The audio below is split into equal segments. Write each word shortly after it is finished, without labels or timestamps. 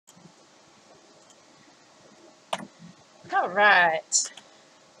All right.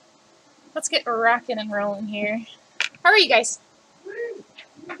 Let's get rocking and rolling here. How are you guys?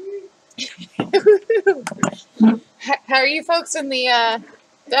 How are you folks in the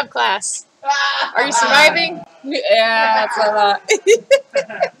dev class? Are you surviving? Yeah, that's a lot.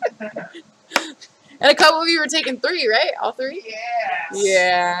 And a couple of you were taking 3, right? All 3? Yes.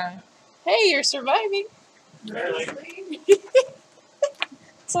 Yeah. Hey, you're surviving. Barely.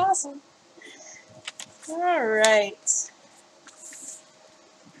 That's awesome. All right.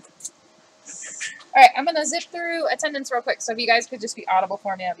 All right, I'm going to zip through attendance real quick, so if you guys could just be audible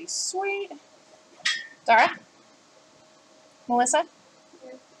for me, that'd be sweet. Dara? Melissa?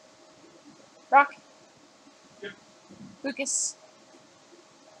 Yep. Rock? Yep. Lucas?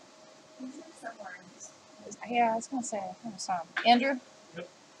 Somewhere. Yeah, I was going to say, I saw him. Andrew? Yep.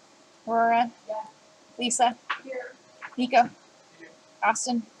 Aurora? Yeah. Lisa? Here. Nico? Here.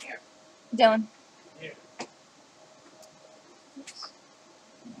 Austin? Here. Dylan? Here.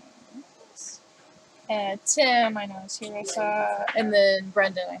 And Tim, I know is here, I saw. And then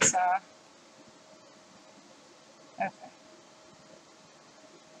Brendan, I saw. Okay.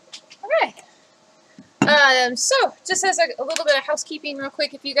 Okay. So, just as a little bit of housekeeping real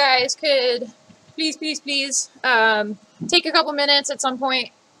quick, if you guys could, please, take a couple minutes at some point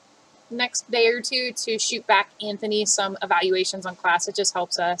next day or two to shoot back Anthony some evaluations on class. It just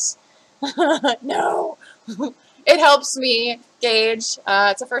helps us. No. It helps me gauge.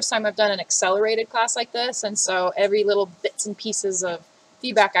 It's the first time I've done an accelerated class like this, and so every little bits and pieces of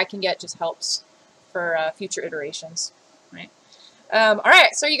feedback I can get just helps for future iterations. Right. All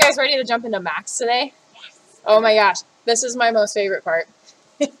right, so are you guys ready to jump into Max today? Yes. Oh my gosh, this is my most favorite part.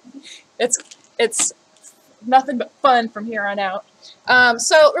 It's nothing but fun from here on out.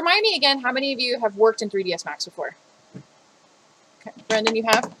 So remind me again, how many of you have worked in 3ds Max before? Okay. Brendan, you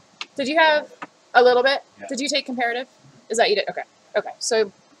have? Did you have a little bit? Yeah. Did you take comparative? Is that you did? Okay. Okay.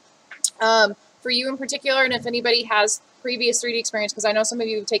 So for you in particular, and if anybody has previous 3D experience, because I know some of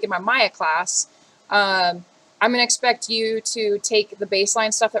you have taken my Maya class, I'm going to expect you to take the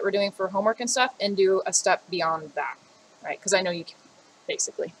baseline stuff that we're doing for homework and stuff and do a step beyond that, right? Because I know you can,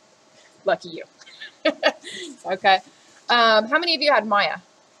 basically. Lucky you. Okay. How many of you had Maya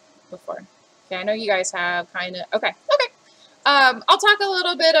before? Okay, I know you guys have kind of, okay. Okay. I'll talk a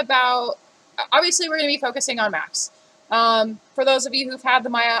little bit about, obviously we're going to be focusing on Max. For those of you who've had the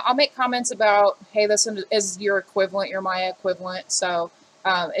Maya, I'll make comments about, hey, this is your equivalent, your Maya equivalent. So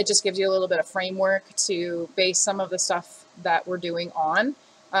it just gives you a little bit of framework to base some of the stuff that we're doing on,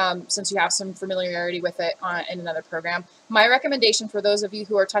 since you have some familiarity with it in another program. My recommendation for those of you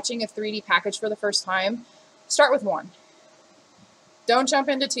who are touching a 3D package for the first time, start with 1. Don't jump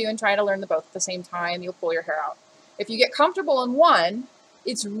into 2 and try to learn the both at the same time. You'll pull your hair out. If you get comfortable in 1,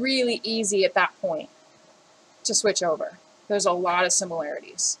 it's really easy at that point to switch over. There's a lot of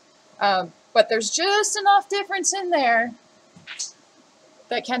similarities. But there's just enough difference in there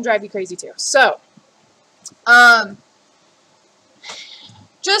that can drive you crazy too. So,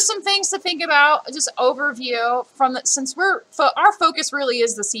 just some things to think about, just overview from the, since our focus really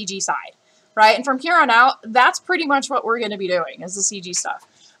is the CG side, right? And from here on out, that's pretty much what we're going to be doing is the CG stuff.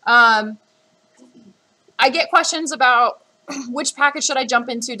 I get questions about which package should I jump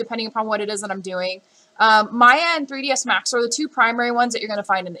into depending upon what it is that I'm doing. Maya and 3ds Max are the 2 primary ones that you're going to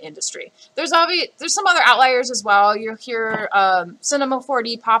find in the industry. There's some other outliers as well. You'll hear Cinema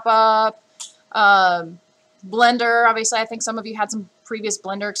 4D pop up, Blender. Obviously, I think some of you had some previous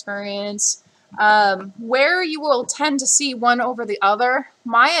Blender experience. Where you will tend to see one over the other,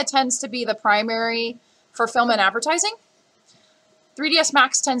 Maya tends to be the primary for film and advertising. 3ds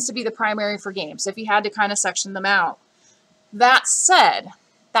Max tends to be the primary for games, if you had to kind of section them out. That said,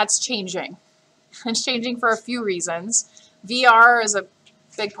 that's changing. It's changing for a few reasons. VR is a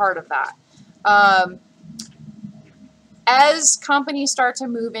big part of that. As companies start to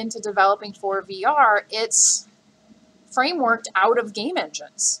move into developing for VR, it's frameworked out of game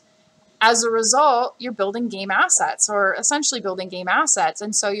engines. As a result, you're building game assets, or essentially building game assets,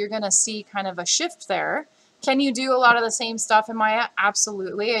 and so you're going to see kind of a shift there. Can you do a lot of the same stuff in Maya?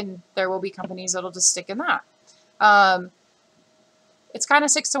 Absolutely, and there will be companies that'll just stick in that. It's kind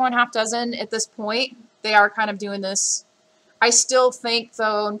of 6 to 1 half dozen at this point. They are kind of doing this. I still think,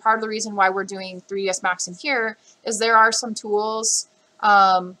 though, and part of the reason why we're doing 3ds Max in here is there are some tools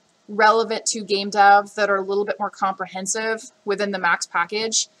relevant to game dev that are a little bit more comprehensive within the Max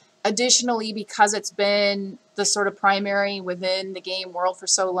package. Additionally, because it's been the sort of primary within the game world for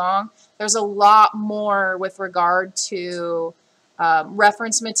so long, there's a lot more with regard to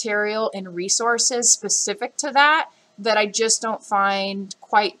reference material and resources specific to that I just don't find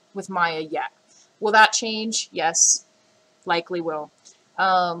quite with Maya yet. Will that change? Yes. likely will.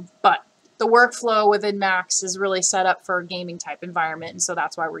 But the workflow within Max is really set up for a gaming type environment, and so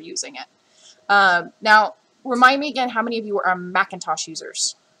that's why we're using it. Now, remind me again, how many of you are Macintosh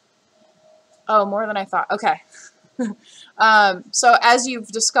users? Oh, more than I thought. Okay. So as you've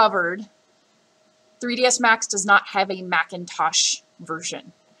discovered, 3ds Max does not have a Macintosh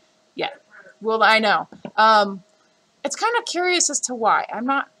version yet. Well, I know. It's kind of curious as to why.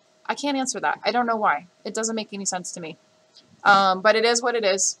 I can't answer that. I don't know why. It doesn't make any sense to me. But it is what it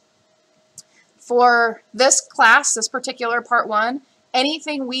is. For this class, this particular part 1,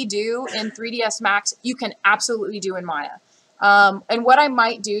 anything we do in 3ds Max, you can absolutely do in Maya. And what I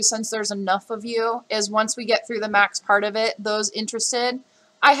might do, since there's enough of you, is once we get through the Max part of it, those interested,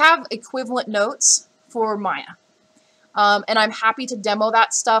 I have equivalent notes for Maya. And I'm happy to demo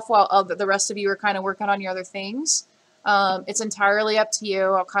that stuff while the rest of you are kind of working on your other things. It's entirely up to you.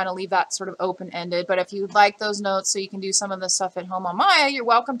 I'll kind of leave that sort of open-ended. But if you'd like those notes so you can do some of this stuff at home on Maya, you're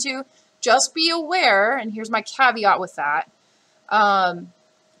welcome to. Just be aware, and here's my caveat with that.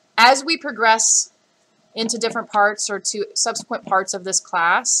 As we progress into different parts or to subsequent parts of this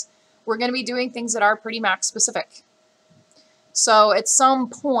class, we're going to be doing things that are pretty Mac specific. So at some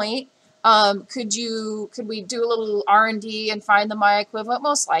point, could we do a little R&D and find the Maya equivalent?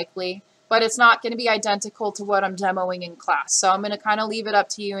 Most likely, but it's not going to be identical to what I'm demoing in class. So I'm going to kind of leave it up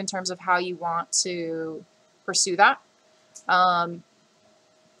to you in terms of how you want to pursue that.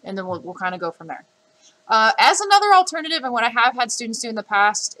 And then we'll kind of go from there. As another alternative, and what I have had students do in the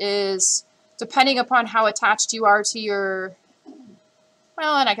past is, depending upon how attached you are to your,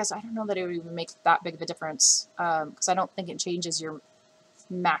 well, and I guess I don't know that it would even make that big of a difference, because I don't think it changes your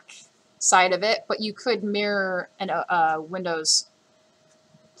Mac side of it, but you could mirror a Windows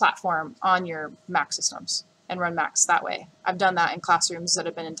platform on your Mac systems and run Macs that way. I've done that in classrooms that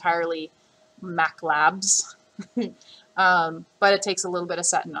have been entirely Mac labs. But it takes a little bit of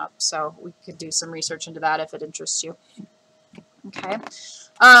setting up, so we could do some research into that if it interests you. Okay.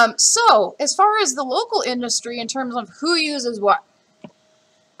 So as far as the local industry in terms of who uses what,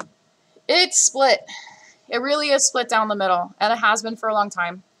 it's split. It really is split down the middle, and it has been for a long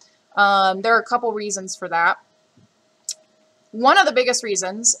time. There are a couple reasons for that. One of the biggest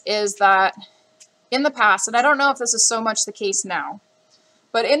reasons is that in the past, and I don't know if this is so much the case now,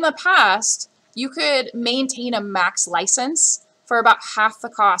 but in the past, you could maintain a Max license for about half the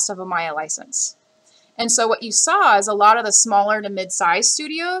cost of a Maya license. And so what you saw is a lot of the smaller to mid-sized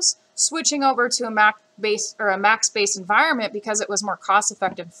studios switching over to a Max-based environment because it was more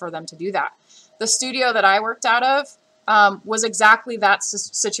cost-effective for them to do that. The studio that I worked out of was exactly that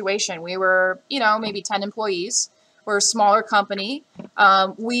situation. We were, maybe 10 employees. We're a smaller company.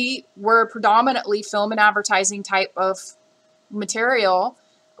 We were predominantly film and advertising type of material.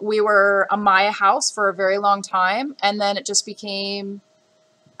 We were a Maya house for a very long time, and then it just became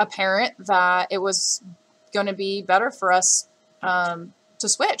apparent that it was going to be better for us to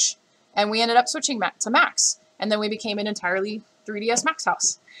switch. And we ended up switching to Max, and then we became an entirely 3ds Max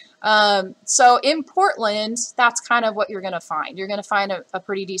house. So in Portland, that's kind of what you're going to find. You're going to find a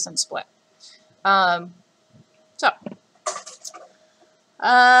pretty decent split. All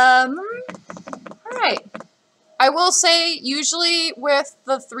right. I will say, usually with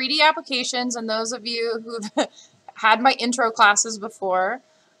the 3D applications, and those of you who've had my intro classes before,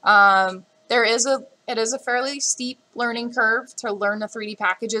 it is a fairly steep learning curve to learn the 3D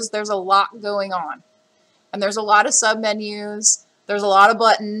packages. There's a lot going on, and there's a lot of submenus. There's a lot of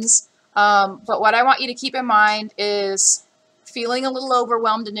buttons. But what I want you to keep in mind is feeling a little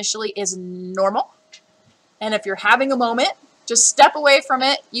overwhelmed initially is normal. And if you're having a moment, just step away from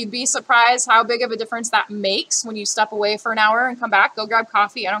it. You'd be surprised how big of a difference that makes when you step away for an hour and come back. Go grab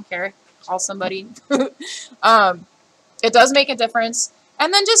coffee. I don't care. Call somebody. It does make a difference.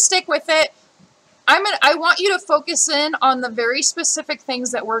 And then just stick with it. I want you to focus in on the very specific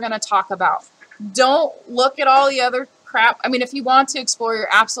things that we're going to talk about. Don't look at all the other crap. I mean, if you want to explore, you're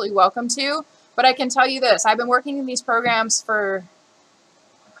absolutely welcome to. But I can tell you this. I've been working in these programs for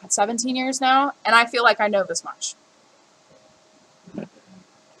 17 years now, and I feel like I know this much.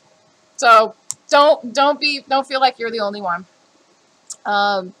 So don't feel like you're the only one.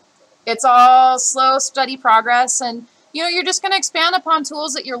 It's all slow, steady progress, and you're just going to expand upon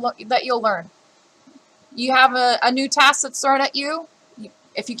tools that you'll learn. You have a new task that's thrown at you.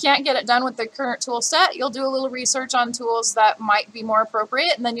 If you can't get it done with the current tool set, you'll do a little research on tools that might be more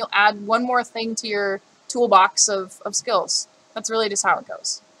appropriate, and then you'll add one more thing to your toolbox of skills. That's really just how it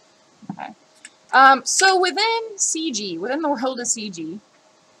goes. Okay. So within CG, within the world of CG,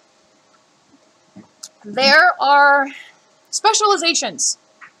 there are specializations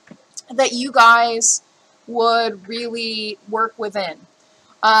that you guys would really work within.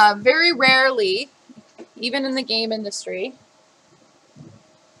 Very rarely, even in the game industry,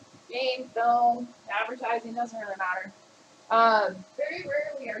 game, film, advertising, doesn't really matter. Very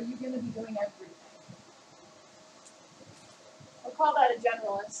rarely are you going to be doing everything. We'll call that a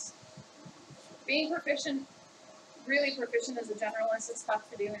generalist. Being proficient, really proficient as a generalist is tough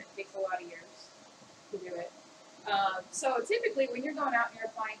to do, and it takes a lot of years to do it. So typically when you're going out and you're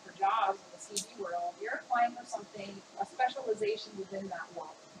applying for jobs in the CG world, you're applying for something, a specialization within that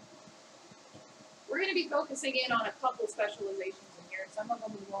world. We're going to be focusing in on a couple specializations in here. Some of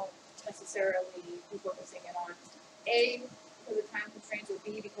them we won't necessarily be focusing in on. A, because of time constraints, or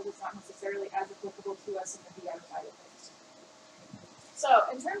B, because it's not necessarily as applicable to us in the VR side of things. So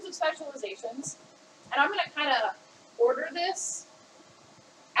in terms of specializations, and I'm going to kind of order this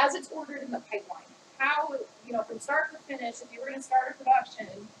as it's ordered in the pipeline. How, you know, from start to finish, if you were going to start a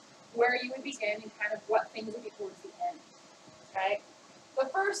production, where you would begin and kind of what things would be towards the end. Okay? The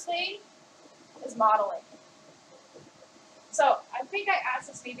first thing is modeling. So I think I asked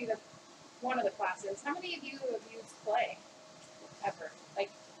this maybe one of the classes. How many of you have used Play ever? Like,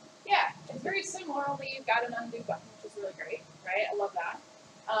 yeah, it's very similar, only you've got an undo button, which is really great, right? I love that.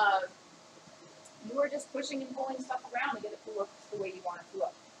 You are just pushing and pulling stuff around to get it to look the way you want it to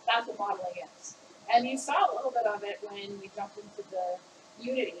look. That's what modeling is. And you saw a little bit of it when we jumped into the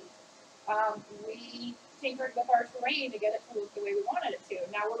Unity. We tinkered with our terrain to get it to look the way we wanted it to.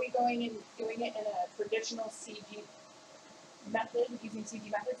 Now, were we going and doing it in a traditional CG method, using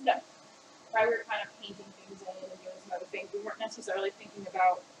CG methods? No. Right? We were kind of painting things in and doing some other things. We weren't necessarily thinking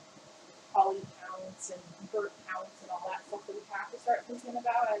about poly counts and vert counts and all that stuff that we have to start thinking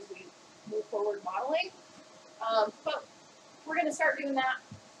about as we move forward modeling. But we're going to start doing that,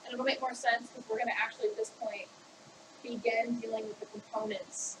 and it'll make more sense because we're going to actually, at this point, begin dealing with the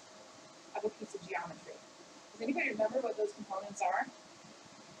components of a piece of geometry. Does anybody remember what those components are?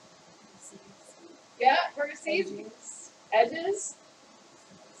 Yeah, vertices, edges.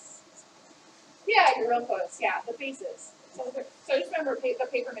 Yeah, you're real close. Yeah, the faces. So just remember the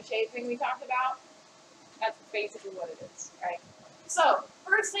paper mache thing we talked about? That's basically what it is, right? So,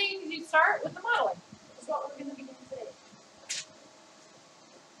 first thing you start with the modeling, which is what we're going to be doing today.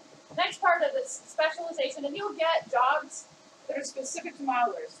 Next part of this specialization, and you'll get jobs that are specific to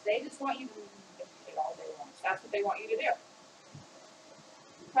modelers. They just want you to make it all day long. That's what they want you to do.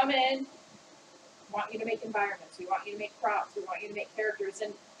 Come in, want you to make environments. We want you to make props. We want you to make characters.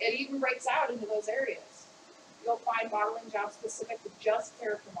 And it even breaks out into those areas. You'll find modeling jobs specific to just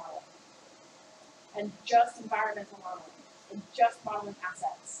character modeling, and just environmental modeling, and just modeling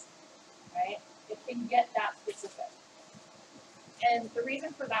assets, right? It can get that specific. And the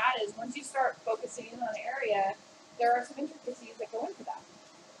reason for that is once you start focusing in on an area, there are some intricacies that go into that.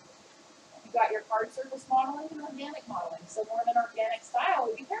 You've got your hard surface modeling and organic modeling. So more of an organic style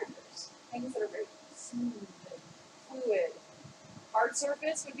would be characters, things that are very smooth and fluid. Hard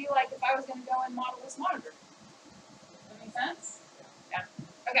surface would be like if I was going to go and model this monitor. Does that make sense? Yeah.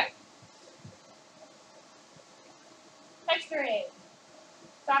 Okay. Texturing.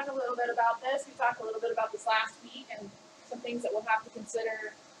 Talked a little bit about this. We talked a little bit about this last week and some things that we'll have to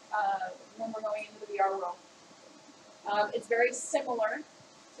consider when we're going into the VR world. It's very similar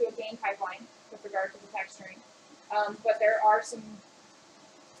to a game pipeline with regard to the texturing, but there are some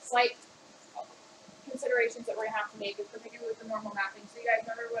slight considerations that we're going to have to make, particularly with the normal mapping. So you guys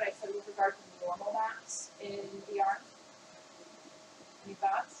remember what I said with regard to the normal maps in VR? Any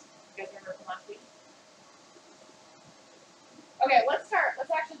thoughts? You guys remember from last week? Okay, let's start.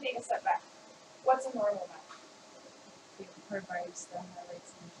 Let's actually take a step back. What's a normal map? It provides the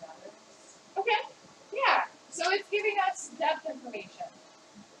highlights and shadows. Okay, yeah. So it's giving us depth information,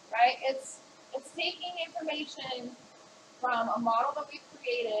 right? It's taking information from a model that we've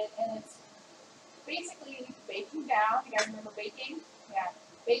created, and it's basically baking down. You guys remember baking? Yeah.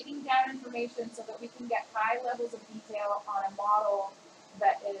 Baking down information so that we can get high levels of detail on a model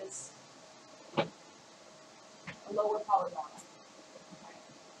that is a lower polygon. Okay.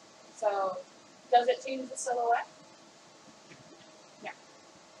 So, does it change the silhouette? Yeah.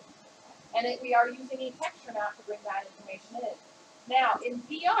 And we are using a texture map to bring that information in. Now, in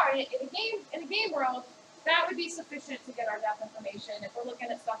VR, in a game world, that would be sufficient to get our depth information. If we're looking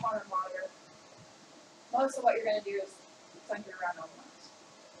at stuff on our monitor, most of what you're going to do is center around normal maps.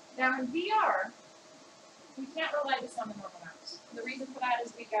 Now, in VR, we can't rely just on the normal maps. And the reason for that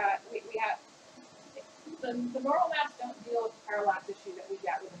is we have the normal maps don't deal with the parallax issue that we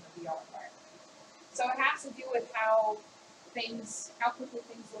get within the VR environment. So it has to do with how quickly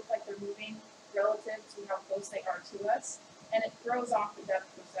things look like they're moving relative to how close they are to us, and it throws off the depth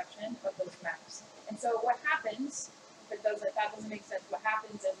perception of those maps. And so what happens, if that doesn't make sense, what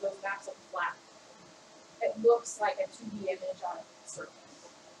happens is those maps look flat. It looks like a 2D image on a surface.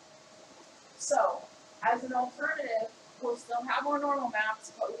 So, as an alternative, we'll still have our normal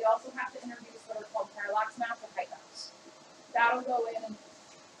maps, but we also have to introduce what are called parallax maps and height maps. That'll go in and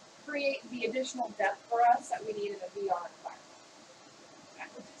create the additional depth for us that we need in a VR environment.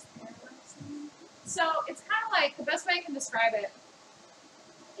 So it's kind of like, the best way I can describe it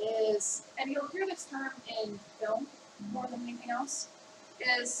is, and you'll hear this term in film more than anything else,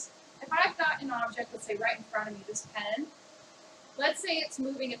 is if I've got an object, let's say right in front of me, this pen, let's say it's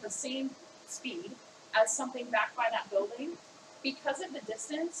moving at the same speed as something back by that building, because of the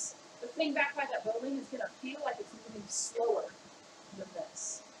distance, the thing back by that building is going to feel like it's moving slower than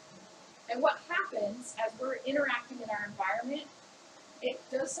this. And what happens as we're interacting in our environment, it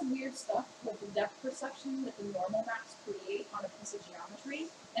does some weird stuff with the depth perception that the normal maps create on a piece of geometry,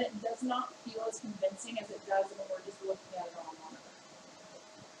 and it does not feel as convincing as it does when we're just looking at it on a monitor.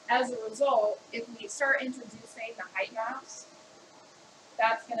 As a result, if we start introducing the height maps,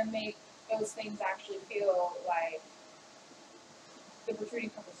 that's going to make those things actually feel like they're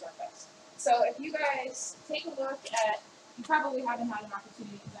protruding from the surface. So if you guys take a look at, you probably haven't had an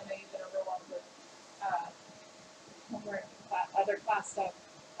opportunity because I know you've been overwhelmed with homework and other class stuff.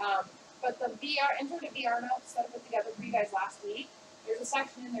 But the VR, intro to VR notes that I put together for you guys last week, there's a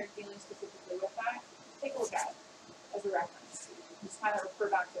section in there dealing specifically with that. Take a look at it as a reference. Just kind of refer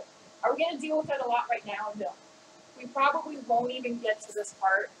back to it. Are we going to deal with it a lot right now? No. We probably won't even get to this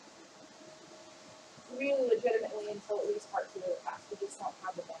part really legitimately until at least part 2 of the class. We just don't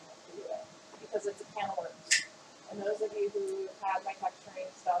have the bandwidth to do it because it's a can of worms. And those of you who had my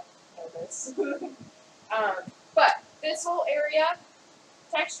texturing stuff know this. But this whole area,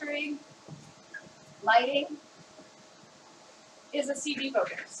 texturing, lighting, is a CG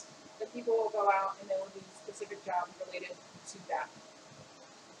focus. The people will go out and they will do specific jobs related to that.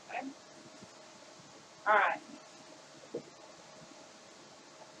 Okay? All right.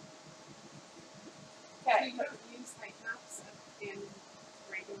 Okay. So you don't use height maps in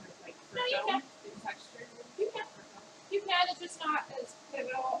regular, like, for No, you film, in texture? You can. You can. It's just not as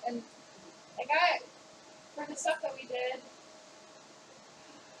pivotal. And like for the stuff that we did,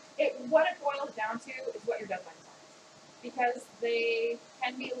 what it boils down to is what your deadlines are, because they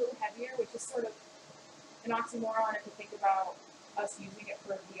can be a little heavier, which is sort of an oxymoron if you think about us using it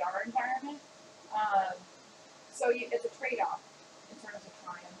for a VR environment. It's a trade-off in terms of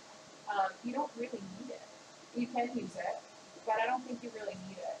time. You don't really need it. You can use it, but I don't think you really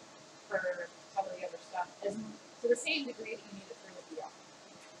need it for some of the other stuff to the same degree that you need it for the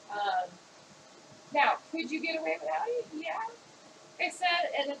VR. Now, could you get away without it? Yeah. Like I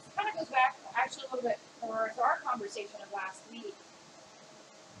said, and it kind of goes back actually a little bit more to our conversation of last week.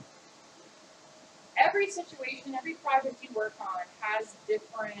 Every situation, every project you work on has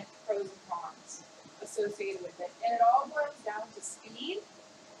different pros and cons associated with it. And it all boils down to speed,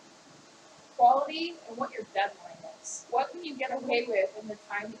 quality, and what your deadline is. What can you get away with in the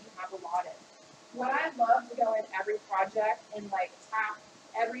time that you have allotted? Would I love to go in every project and like tap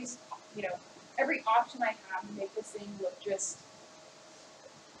every option I have to make this thing look just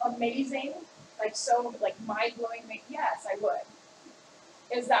amazing, like mind-blowing? Yes, I would.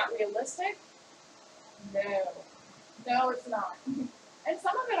 Is that realistic? No, it's not. And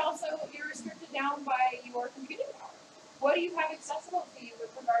some of it also, you're restricted down by your computing power. What do you have accessible to you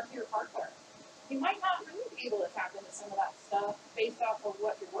with regard to your hardware? You might not really be able to tap into some of that stuff based off of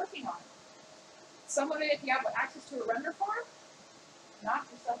what you're working on. Some of it, if you have access to a render farm, knock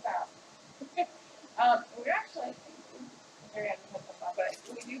yourself out. We're actually, but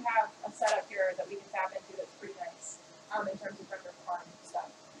we do have a setup here that we can tap into that's pretty nice in terms of render farm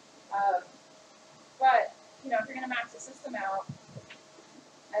stuff. But, if you're going to max the system out,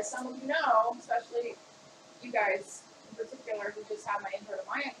 as some of you know, especially you guys in particular who just had my Intro to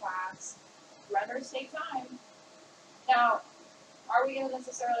Maya class, renders take time. Now, are we going to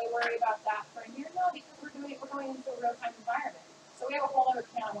necessarily worry about that for a year? No, because we're going into a real-time environment. So we have a whole other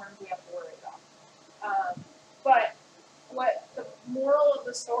can of worms we have to worry about. But what the moral of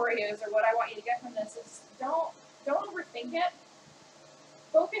the story is, or what I want you to get from this is, don't overthink it.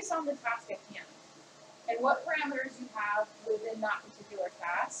 Focus on the task at hand and what parameters you have within that particular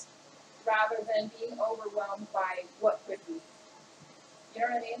task, rather than being overwhelmed by what could be. You know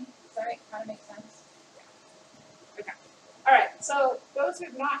what I mean? Does that kind of make sense? Yeah. Okay. All right. So those who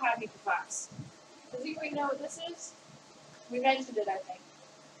have not had me for class, does anybody know what this is? We mentioned it, I think,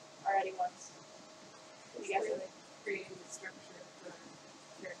 already once. Yes. Creating the structure for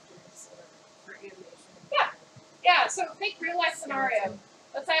characters or for animation. Yeah. Yeah. So think real life scenario.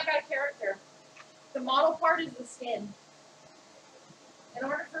 Let's say I've got a character. The model part is the skin. In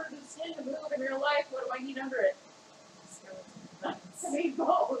order for the skin to move in real life, what do I need under it? I need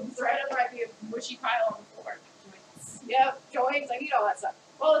bones, right? Otherwise I'd be a mushy pile on the floor. Joints. Yep, joints, I need all that stuff.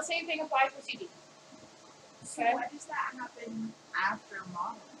 Well, the same thing applies for CG. So Okay. why does that happen after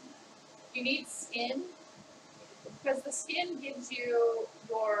modeling? You need skin, because the skin gives you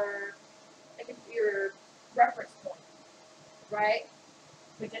your reference point, right?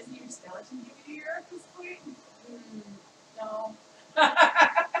 But doesn't your skeleton give you your reference point? No.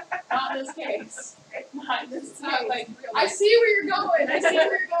 Not in this case. Not in this It's not case. like real I life. see where you're going. I see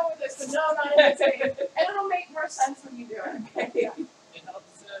where you're going with this, but no, not in this case. And it'll make more sense when you do it. Okay. It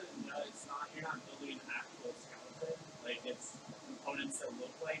helps to know it's not, you're not building an actual skeleton. Like, it's components that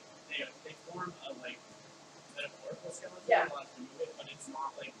look like they form a like metaphorical skeleton. Yeah. You'll have to move it, but it's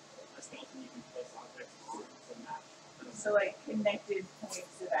not like a skeleton you can place objects to match. So like connected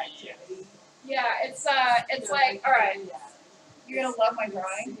points of activity. Yeah, it's like, all right, you're gonna love my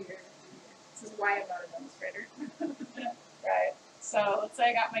drawing. This is why I'm not a demonstrator. Right. So let's say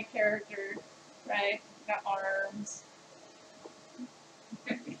I got my character, right? Got arms.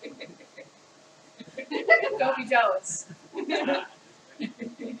 Don't be jealous. They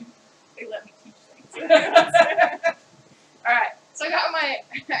let me teach things. All right. So I got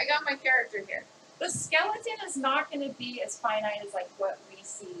my character here. The skeleton is not going to be as finite as like what we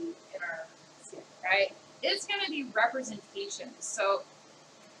see in our skin, right? It's going to be representations. So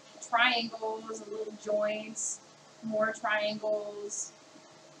triangles, little joints, more triangles.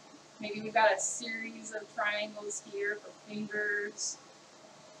 Maybe we've got a series of triangles here for fingers.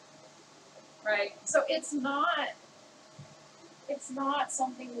 Right? So it's not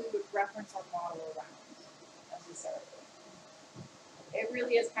something we would reference our model around necessarily. It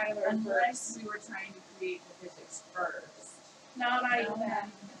really is kind of a reverse. Unless we were trying to create the physics first. No, not even that.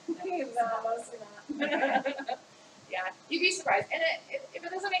 No, mostly not. Yeah, you'd be surprised. And if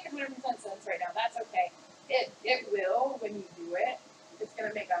it doesn't make 100% sense right now, that's okay. It will when you do it. It's going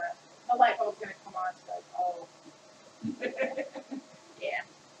to make a light bulb's going to come on. It's like, oh. Yeah.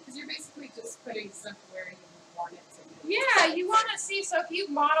 Because you're basically just putting stuff where you want it to be. Yeah, you want to see, so if you've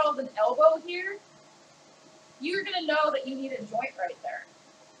modeled an elbow here, you're going to know that you need a joint right there.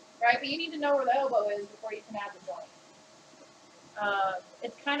 Right? But you need to know where the elbow is before you can add the joint.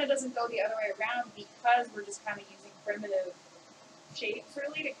 It kind of doesn't go the other way around because we're just kind of using primitive shapes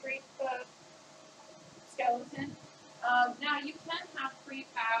really to create the skeleton. Now you can have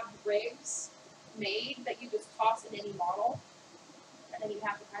prefab rigs made that you just toss in any model, and then you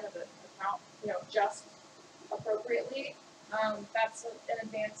have to kind of account, just appropriately. That's an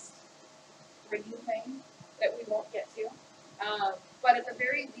advanced rigging thing that we won't get to. But at the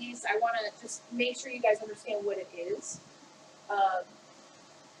very least, I want to just make sure you guys understand what it is.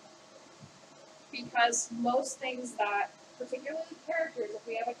 Because most things that, particularly characters, if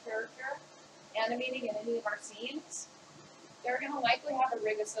we have a character animating in any of our scenes, they're going to likely have a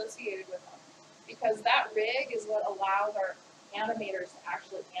rig associated with them. Because that rig is what allows our animators to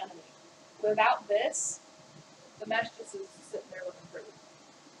actually animate. Without this, the mesh just is sitting there looking pretty.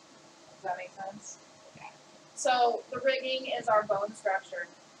 Does that make sense? Okay. So the rigging is our bone structure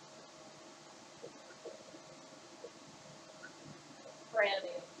for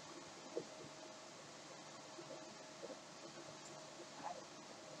animating.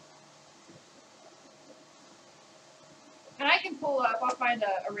 And I can pull up, I'll find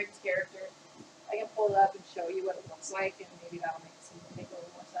a rigged character. I can pull it up and show you what it looks like, and maybe that'll make a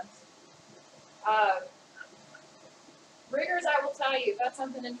little more sense. Riggers, I will tell you, if that's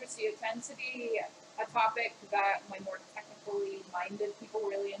something interesting, it tends to be a topic that my more technically minded people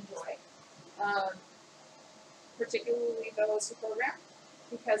really enjoy. Particularly those who program,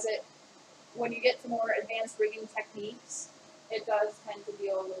 because when you get to more advanced rigging techniques, it does tend to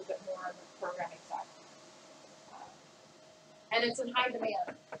deal a little bit more on the programming side. And it's in high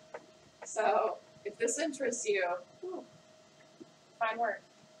demand. So if this interests you, fine work.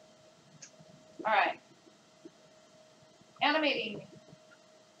 All right. Animating.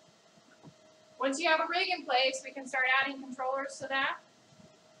 Once you have a rig in place, we can start adding controllers to that.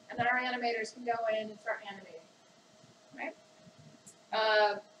 And then our animators can go in and start animating. Right?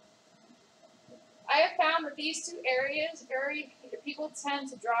 I have found that these two areas, people tend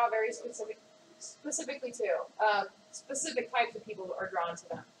to draw very specifically to. Specific types of people are drawn to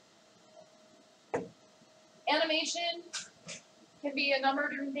them. Animation can be a number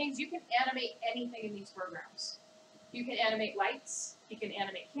of different things. You can animate anything in these programs. You can animate lights, you can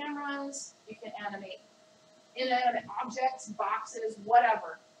animate cameras, you can animate inanimate objects, boxes,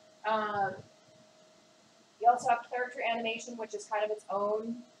 whatever. You also have character animation, which is kind of its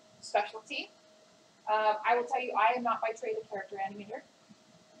own specialty. I will tell you, I am not by trade a character animator.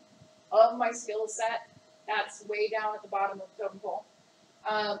 Of my skill set, that's way down at the bottom of the totem pole.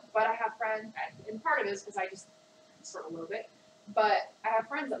 But I have friends, and part of it is because I just sort of love it, but I have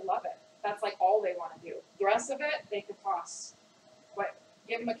friends that love it. That's like all they want to do. The rest of it, they could toss. But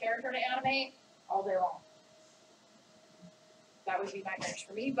give them a character to animate all day long. That would be nightmarish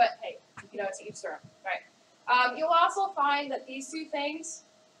for me, but hey, you know, it's each their own, right? You'll also find that these two things,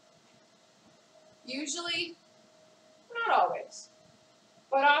 usually, not always,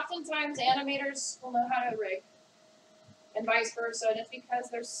 but oftentimes animators will know how to rig, and vice versa, and it's because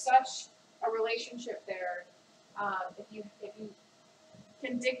there's such a relationship there. If you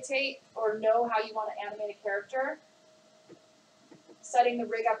can dictate or know how you want to animate a character, setting the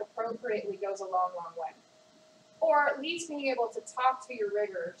rig up appropriately goes a long, long way. Or at least being able to talk to your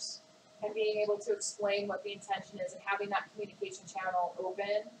riggers and being able to explain what the intention is and having that communication channel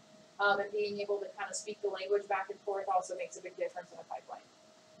open, and being able to kind of speak the language back and forth also makes a big difference in a pipeline.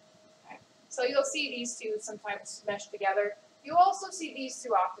 Okay. So you'll see these two sometimes mesh together. You'll also see these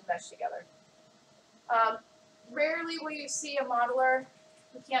two often mesh together. Rarely will you see a modeler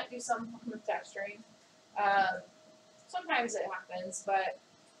who can't do some form of texturing. Sometimes it happens, but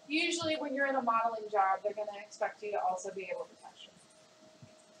usually when you're in a modeling job, they're going to expect you to also be able to texture.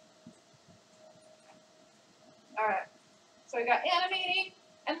 All right, so we got animating,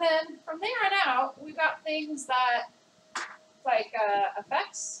 and then from there on out, we've got things that, like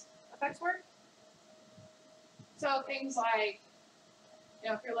effects work. So things like, you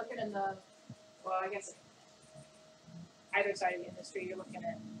know, if you're looking in the, well, I guess either side of the industry, you're looking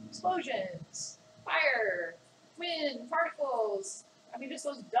at explosions, fire, wind, particles. I mean, just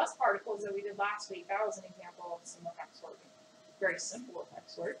those dust particles that we did last week, that was an example of some effects work. Very simple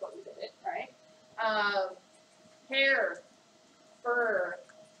effects work, but we did it, right? Hair, fur,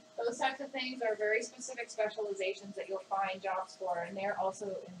 those types of things are very specific specializations that you'll find jobs for, and they're also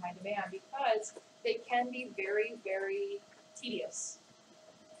in high demand because they can be very, very tedious.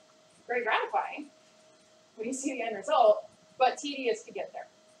 Very gratifying when you see the end result, but tedious to get there.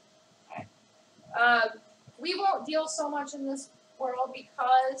 Okay. We won't deal so much in this world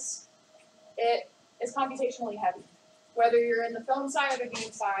because it is computationally heavy. Whether you're in the film side or the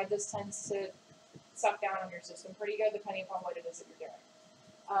game side, this tends to suck down on your system pretty good depending upon what it is that you're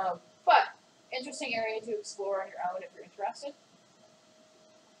doing. But interesting area to explore on your own if you're interested.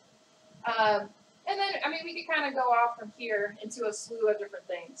 And then, I mean, we could kind of go off from here into a slew of different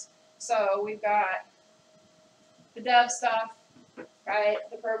things. So we've got the dev stuff, right?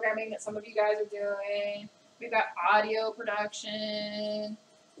 The programming that some of you guys are doing. We've got audio production,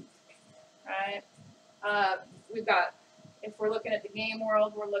 right? We've got, if we're looking at the game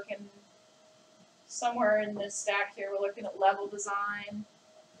world, we're looking somewhere in this stack here, we're looking at level design.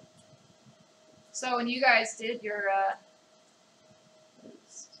 So when you guys did your,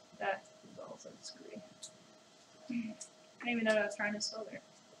 that is also screwy. I didn't even know what I was trying to spell there.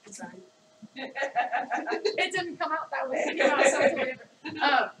 Design. It didn't come out that way. It came out something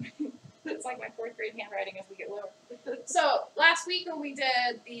different. It's like my 4th grade handwriting as we get lower. So last week when we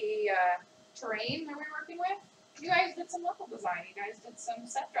did the terrain that we were working with, you guys did some level design. You guys did some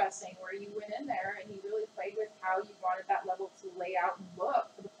set dressing where you went in there and you really played with how you wanted that level to lay out and look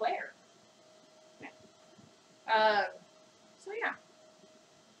for the player. So yeah.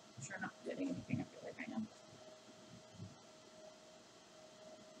 I'm sure I'm not forgetting anything I feel like I am.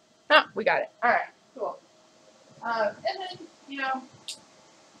 Ah, we got it. All right, cool. And then, you know,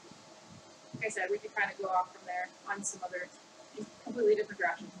 like I said, we could kind of go off from there on some other completely different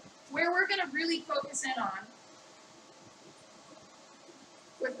directions. Where we're going to really focus in on,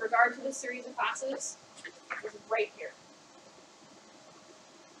 with regard to the series of classes, is right here.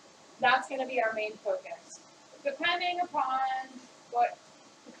 That's going to be our main focus. Depending upon what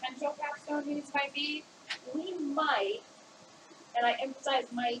potential capstone needs might be, we might, and I emphasize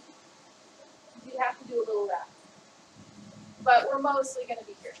might, we have to do a little of that. But we're mostly going to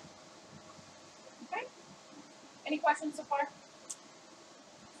be here. Okay? Any questions so far?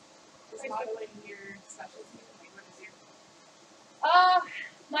 Is modeling your specialty? Like, what is your?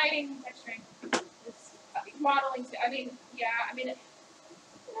 Lighting, texturing. It's modeling. I mean, yeah. I mean, I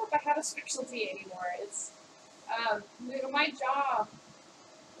don't know if I have a specialty anymore. It's my job.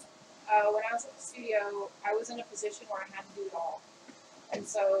 When I was at the studio, I was in a position where I had to do it all, and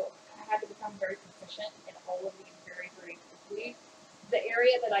so I had to become very proficient in all of these very, very quickly. The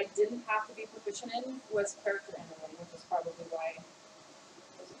area that I didn't have to be proficient in was character handling, which is probably why I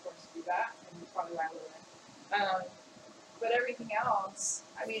was forced to do that, and probably why I learned. But everything else,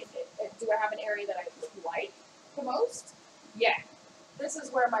 I mean, do I have an area that I like the most? Yeah. This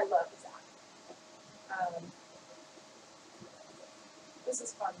is where my love is This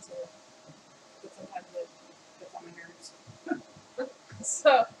is fun too, but sometimes it gets on my nerves.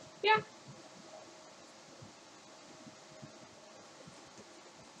 So, yeah.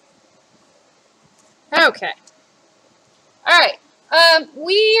 Okay. All right.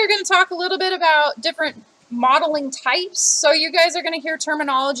 We are going to talk a little bit about different modeling types. So you guys are going to hear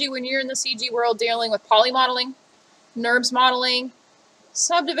terminology when you're in the CG world dealing with polymodeling, NURBS modeling,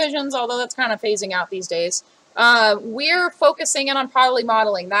 subdivisions, although that's kind of phasing out these days. We're focusing in on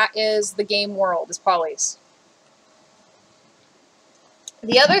polymodeling. That is the game world, is polys.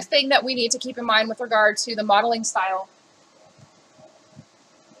 The other thing that we need to keep in mind with regard to the modeling style,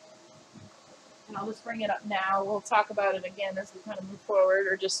 and I'll just bring it up now, we'll talk about it again as we kind of move forward,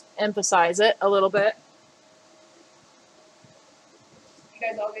 or just emphasize it a little bit. You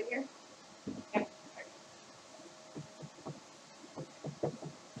guys all good here? Okay.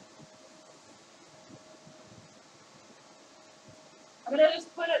 I'm going to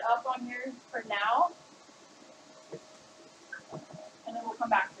just put it up on here for now, and then we'll come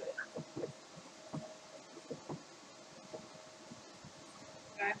back to it.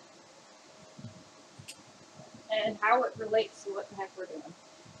 Okay? And how it relates to what the heck we're doing.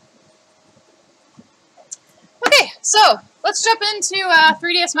 Okay, so let's jump into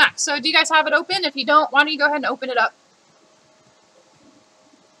 3ds Max. So do you guys have it open? If you don't, why don't you go ahead and open it up?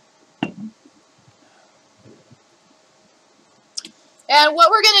 And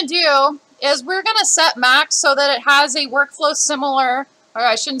what we're going to do is we're going to set Max so that it has a workflow similar, or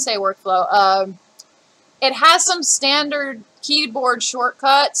I shouldn't say workflow, it has some standard keyboard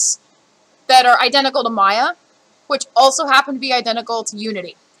shortcuts that are identical to Maya, which also happen to be identical to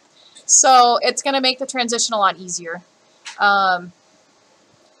Unity. So it's going to make the transition a lot easier, rather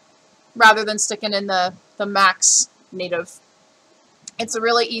than sticking in the Max native. It's a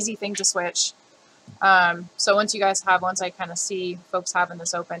really easy thing to switch. So once I kind of see folks having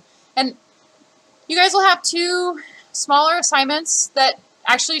this open. And you guys will have 2 smaller assignments that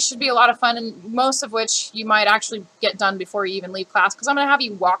actually should be a lot of fun, and most of which you might actually get done before you even leave class, because I'm going to have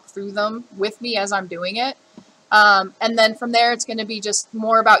you walk through them with me as I'm doing it. And then from there, it's going to be just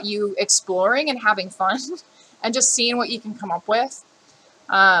more about you exploring and having fun and just seeing what you can come up with.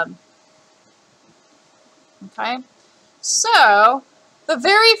 Okay. So the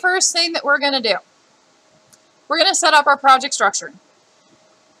very first thing that we're going to do, we're going to set up our project structure.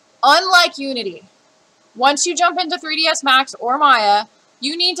 Unlike Unity, once you jump into 3ds Max or Maya,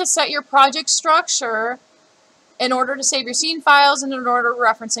 you need to set your project structure in order to save your scene files and in order to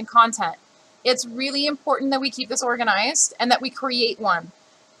referencing content. It's really important that we keep this organized and that we create one.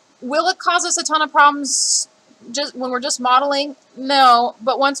 Will it cause us a ton of problems just when we're just modeling? No,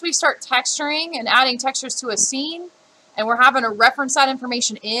 but once we start texturing and adding textures to a scene and we're having to reference that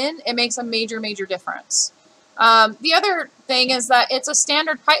information in, it makes a major, major difference. The other thing is that it's a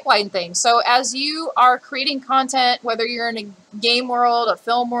standard pipeline thing. So as you are creating content, whether you're in a game world, a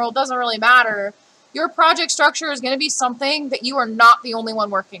film world, doesn't really matter, your project structure is going to be something that you are not the only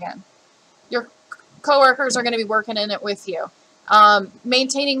one working in. Your coworkers are going to be working in it with you.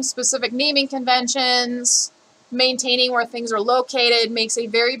 Maintaining specific naming conventions, maintaining where things are located makes a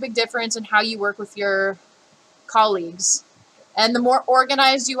very big difference in how you work with your colleagues. And the more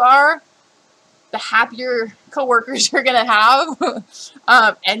organized you are, the happier coworkers you're going to have.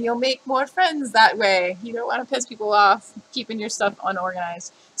 And you'll make more friends that way. You don't want to piss people off keeping your stuff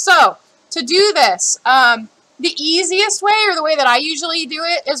unorganized. So to do this, the easiest way, or the way that I usually do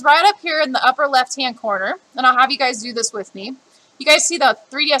it, is right up here in the upper left-hand corner. And I'll have you guys do this with me. You guys see the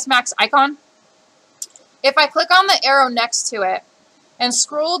 3ds Max icon? If I click on the arrow next to it and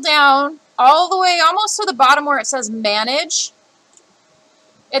scroll down all the way almost to the bottom where it says Manage,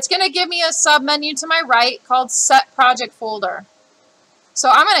 it's going to give me a sub-menu to my right called Set Project Folder.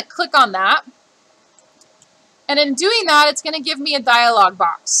 So I'm going to click on that. And in doing that, it's going to give me a dialog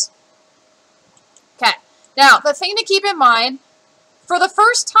box. Okay. Now, the thing to keep in mind, for the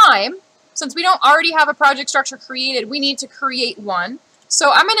first time, since we don't already have a project structure created, we need to create one.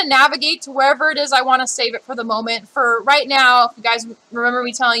 So I'm going to navigate to wherever it is I want to save it for the moment. For right now, if you guys remember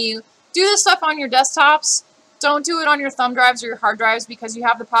me telling you, do this stuff on your desktops. Don't do it on your thumb drives or your hard drives, because you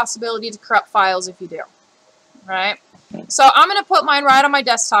have the possibility to corrupt files if you do. Right? So I'm going to put mine right on my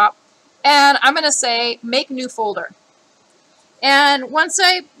desktop, and I'm going to say Make New Folder. And once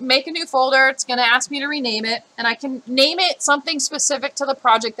I make a new folder, it's going to ask me to rename it, and I can name it something specific to the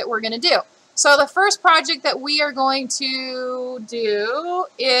project that we're going to do. So the first project that we are going to do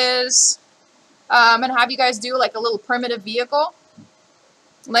is, I'm going to have you guys do like a little primitive vehicle.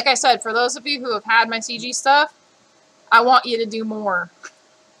 Like I said, for those of you who have had my CG stuff, I want you to do more.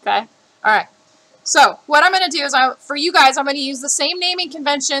 Okay? All right. So what I'm going to do is, for you guys, I'm going to use the same naming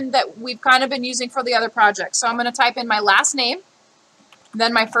convention that we've kind of been using for the other projects. So I'm going to type in my last name,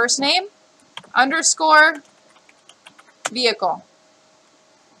 then my first name, underscore, vehicle.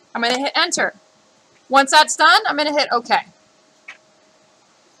 I'm going to hit enter. Once that's done, I'm going to hit OK.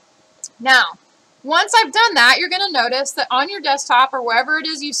 Now, once I've done that, you're going to notice that on your desktop or wherever it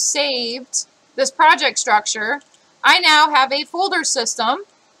is you saved this project structure, I now have a folder system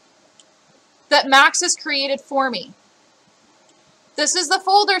that Max has created for me. This is the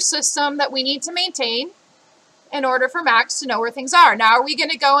folder system that we need to maintain in order for Max to know where things are. Now, are we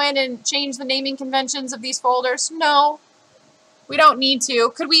going to go in and change the naming conventions of these folders? No, we don't need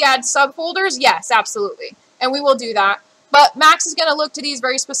to. Could we add subfolders? Yes, absolutely. And we will do that. But Max is going to look to these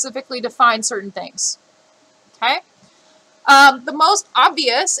very specifically to find certain things. Okay? The most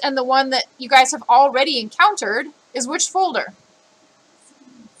obvious and the one that you guys have already encountered is which folder?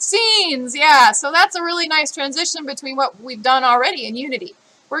 Scenes, yeah. So that's a really nice transition between what we've done already in Unity.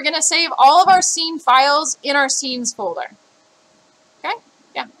 We're going to save all of our scene files in our scenes folder. Okay?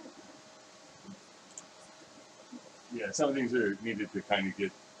 Yeah. Yeah, some things are needed to kind of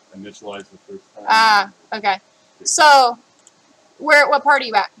get initialized the first time. Okay. So, what part are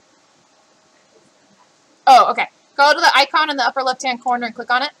you at? Oh, okay. Go to the icon in the upper left-hand corner and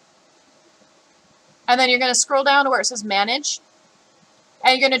click on it. And then you're going to scroll down to where it says Manage.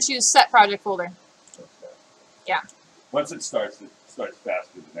 And you're going to choose Set Project Folder. Yeah. Once it starts faster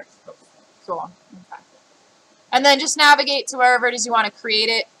the next couple times. Cool. Okay. And then just navigate to wherever it is you want to create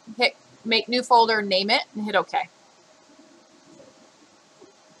it. Hit Make New Folder, name it, and hit OK.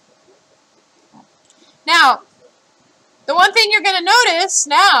 Now, the one thing you're going to notice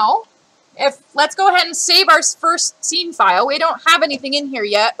now, let's go ahead and save our first scene file. We don't have anything in here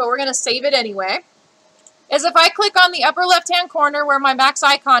yet, but we're going to save it anyway. Is if I click on the upper left-hand corner where my Max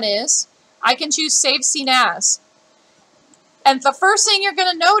icon is, I can choose Save Scene As. And the first thing you're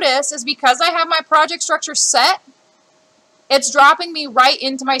going to notice is because I have my project structure set, it's dropping me right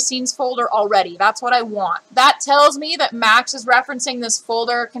into my scenes folder already. That's what I want. That tells me that Max is referencing this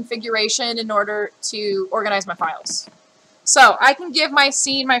folder configuration in order to organize my files. So I can give my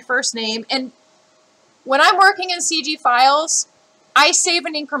scene my first name. And when I'm working in CG files, I save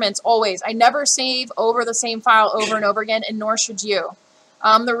in increments always. I never save over the same file over and over again, and nor should you.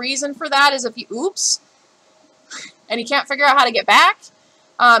 The reason for that is if you oops, and you can't figure out how to get back,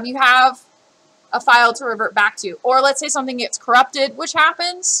 you have a file to revert back to. Or let's say something gets corrupted, which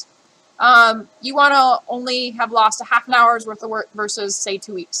happens. You want to only have lost a half an hour's worth of work versus, say,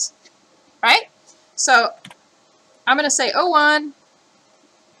 2 weeks. Right? So I'm going to say 01,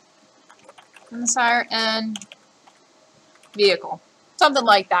 Sire, and vehicle. Something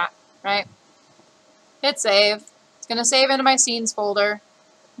like that, right? Hit save. It's going to save into my scenes folder.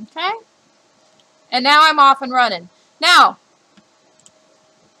 Okay? And now I'm off and running. Now,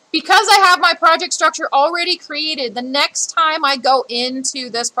 because I have my project structure already created, the next time I go into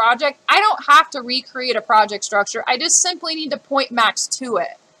this project, I don't have to recreate a project structure. I just simply need to point Max to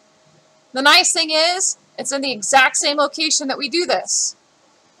it. The nice thing is, it's in the exact same location that we do this.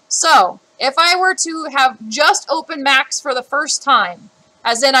 So, if I were to have just opened Max for the first time,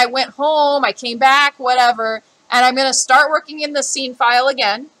 as in I went home, I came back, whatever, and I'm going to start working in the scene file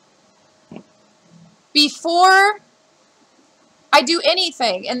again, before I do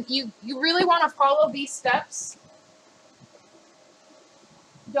anything, and you really want to follow these steps,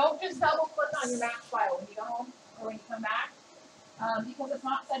 don't just double click on your Max file when you go home or when you come back, because it's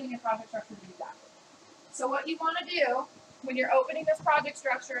not setting your project structure to do that. So what you want to do when you're opening this project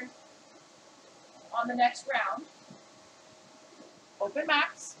structure on the next round, open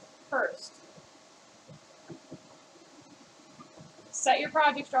Max first. Set your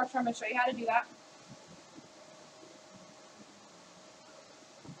project structure. I'm going to show you how to do that.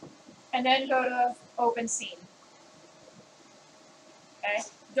 And then go to Open Scene. Okay?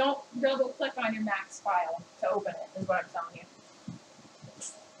 Don't double click on your Max file to open it, is what I'm telling you.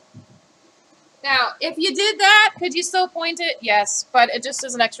 Now, if you did that, could you still point it? Yes, but it just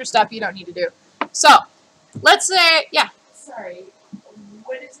is an extra step you don't need to do. So, let's say, yeah. Sorry,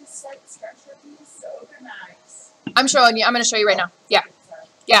 what is this set structure piece? So open Max. I'm showing you. I'm going to show you right now. Yeah. Sorry.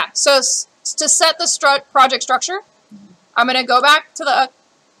 Yeah. So, to set the project structure, I'm going to go back to the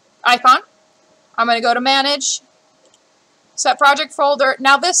icon. I'm going to go to Manage, Set Project Folder.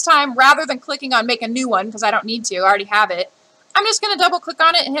 Now, this time, rather than clicking on Make a New One, because I don't need to, I already have it, I'm just going to double click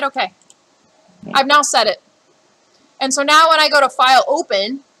on it and hit OK. I've now set it. And so now when I go to File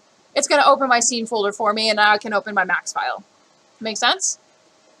Open, it's going to open my scene folder for me, and now I can open my Max file. Make sense?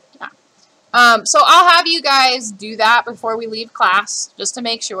 Yeah. So I'll have you guys do that before we leave class, just to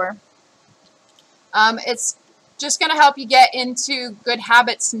make sure. It's just going to help you get into good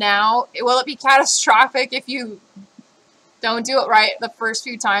habits now. Will it be catastrophic if you don't do it right the first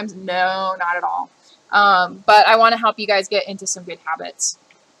few times? No, not at all. But I want to help you guys get into some good habits.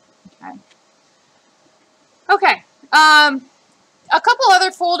 Okay. Okay. A couple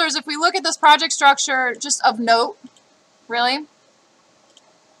other folders, if we look at this project structure, just of note, really.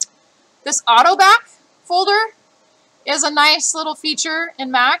 This auto back folder is a nice little feature in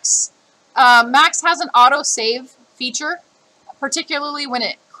Max. Max has an auto save feature, particularly when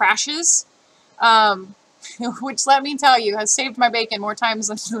it crashes, which, let me tell you, has saved my bacon more times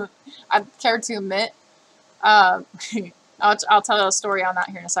than I care to admit. I'll tell a story on that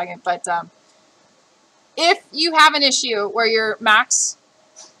here in a second, but if you have an issue where your Max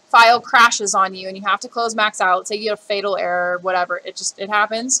file crashes on you and you have to close Max out, say you get a fatal error, whatever, it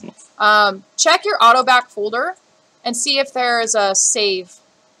happens, check your auto back folder and see if there is a save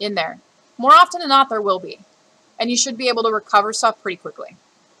in there. More often than not, there will be. And you should be able to recover stuff pretty quickly.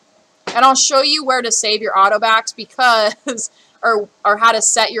 And I'll show you where to save your auto backs because, or how to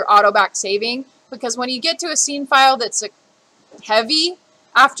set your auto back saving, because when you get to a scene file that's heavy,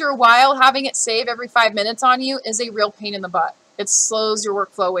 after a while, having it save every 5 minutes on you is a real pain in the butt. It slows your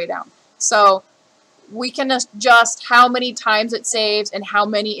workflow way down. So we can adjust how many times it saves and how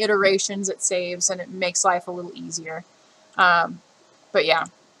many iterations it saves, and it makes life a little easier. But yeah,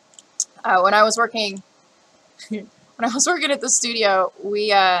 when I was working at the studio,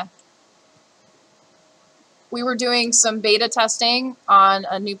 we were doing some beta testing on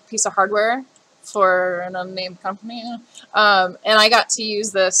a new piece of hardware for an unnamed company, and I got to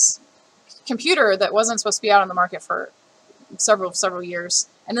use this computer that wasn't supposed to be out on the market for several years,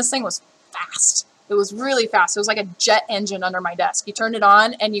 and this thing was fast. It was really fast. It was like a jet engine under my desk. You turned it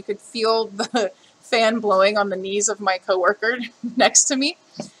on and you could feel the fan blowing on the knees of my coworker next to me.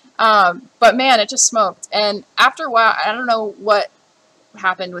 But man, it just smoked. And after a while, I don't know what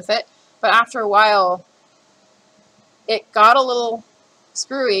happened with it, but after a while it got a little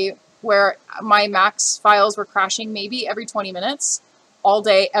screwy where my Max files were crashing maybe every 20 minutes, all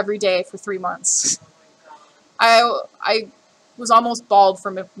day, every day for 3 months. I was almost bald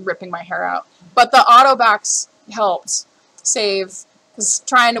from ripping my hair out. But the auto backs helped save, because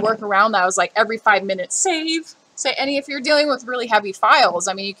trying to work around that was like every 5 minutes save. And if you're dealing with really heavy files,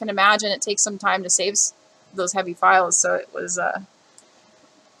 I mean, you can imagine it takes some time to save those heavy files. So it was,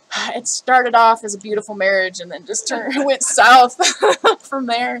 it started off as a beautiful marriage and then just went south from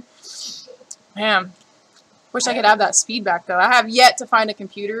there. Man, wish I could have that speed back though. I have yet to find a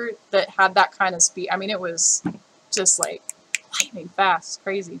computer that had that kind of speed. I mean, it was just like lightning fast,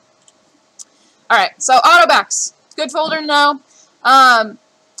 crazy. All right, so auto backs, good folder to know.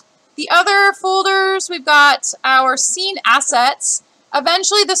 The other folders, we've got our scene assets.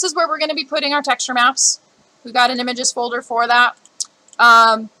 Eventually, this is where we're going to be putting our texture maps. We've got an images folder for that.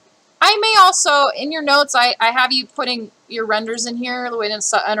 I may also, in your notes, I have you putting your renders in here in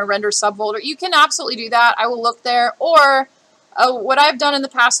a render subfolder. You can absolutely do that. I will look there. Or what I've done in the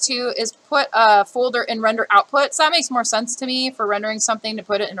past too is put a folder in render outputs. That makes more sense to me for rendering something to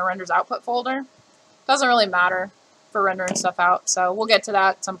put it in a renders output folder. Doesn't really matter for rendering stuff out. So we'll get to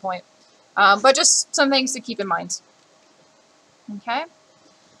that at some point. But just some things to keep in mind. Okay.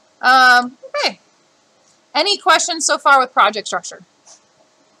 Okay. Any questions so far with project structure?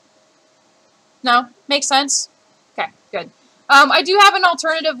 No? Makes sense? Okay, good. I do have an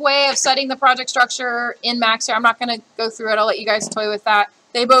alternative way of setting the project structure in Max here. I'm not going to go through it. I'll let you guys toy with that.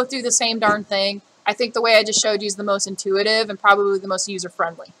 They both do the same darn thing. I think the way I just showed you is the most intuitive and probably the most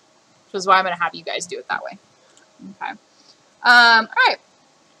user-friendly, which is why I'm going to have you guys do it that way. Okay. All right.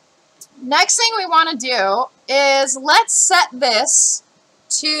 Next thing we want to do is let's set this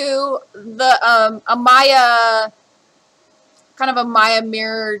to the a Maya, kind of a Maya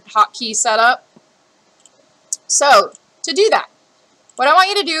mirrored hotkey setup. So to do that, what I want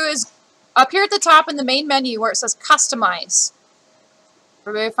you to do is up here at the top in the main menu where it says Customize.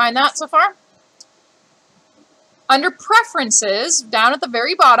 Everybody find that so far? Under Preferences, down at the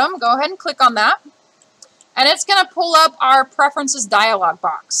very bottom, go ahead and click on that. And it's going to pull up our Preferences dialog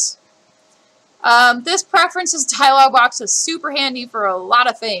box. This Preferences dialog box is super handy for a lot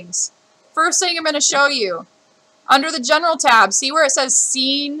of things. First thing I'm going to show you, under the General tab, see where it says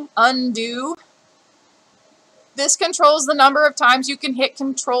Scene Undo? This controls the number of times you can hit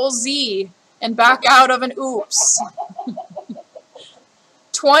Control-Z and back out of an oops.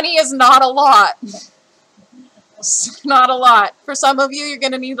 20 is not a lot. It's not a lot. For some of you, you're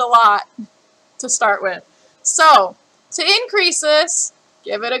going to need a lot to start with. So, to increase this,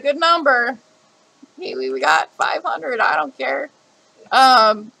 give it a good number. Maybe we got 500. I don't care.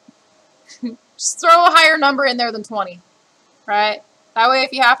 Just throw a higher number in there than 20, right? That way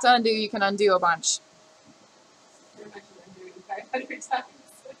if you have to undo, you can undo a bunch.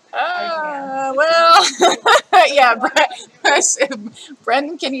 Well, yeah,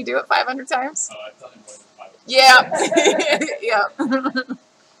 Brendan, can you do it 500 times? I've done it more than 5. Yeah. Yeah.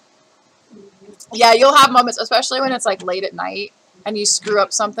 Yeah, you'll have moments, especially when it's like late at night and you screw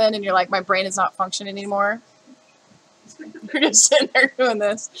up something and you're like, my brain is not functioning anymore. You're just sitting there doing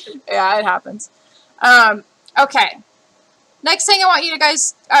this. Yeah, it happens. Okay. Next thing I want you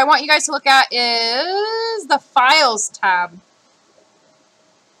guys to look at is the Files tab.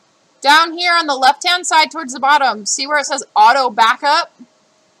 Down here on the left-hand side towards the bottom, see where it says Auto Backup?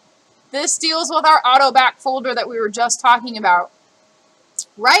 This deals with our Auto Back folder that we were just talking about.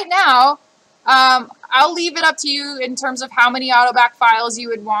 Right now, I'll leave it up to you in terms of how many Auto Back files you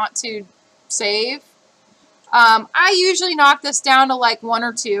would want to save. I usually knock this down to like 1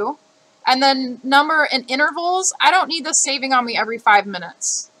 or 2. And then number in intervals, I don't need this saving on me every 5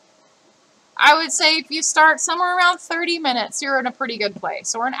 minutes. I would say if you start somewhere around 30 minutes, you're in a pretty good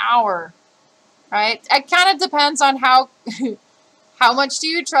place, or an hour, right? It kind of depends on how much do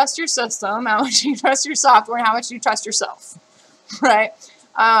you trust your system, how much do you trust your software, and how much do you trust yourself, right?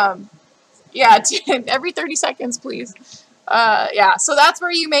 Yeah, every 30 seconds, please. Yeah, so that's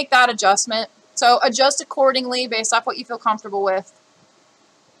where you make that adjustment. So adjust accordingly based off what you feel comfortable with.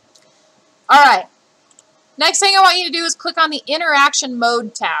 All right. Next thing I want you to do is click on the Interaction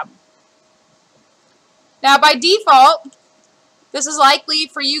Mode tab. Now, by default, this is likely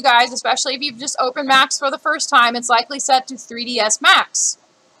for you guys, especially if you've just opened Max for the first time, it's likely set to 3ds Max.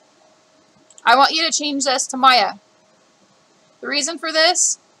 I want you to change this to Maya. The reason for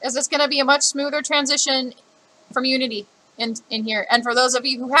this is it's going to be a much smoother transition from Unity in here. And for those of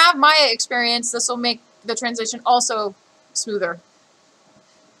you who have Maya experience, this will make the transition also smoother.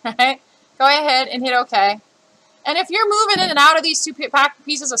 Right? Go ahead and hit OK. And if you're moving in and out of these two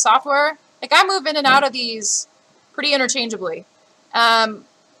pieces of software, like I move in and out of these pretty interchangeably. And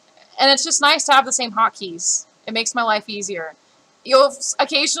it's just nice to have the same hotkeys. It makes my life easier. You'll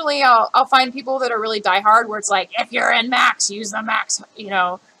occasionally, I'll find people that are really diehard where it's like, if you're in Max, use the Max,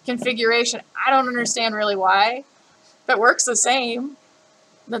 configuration. I don't understand really why. That works the same.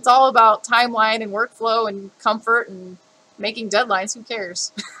 That's all about timeline and workflow and comfort and making deadlines. Who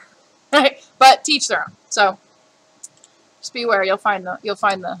cares? Right? But teach their own. So just beware. You'll find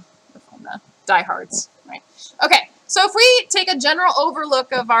the diehards. Right? Okay. So if we take a general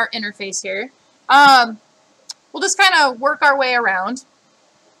overlook of our interface here, we'll just kind of work our way around.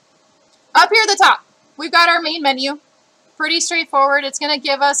 Up here at the top, we've got our main menu. Pretty straightforward. It's going to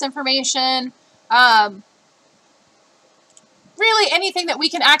give us information. Really anything that we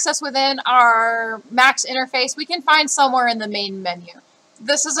can access within our Max interface, we can find somewhere in the main menu.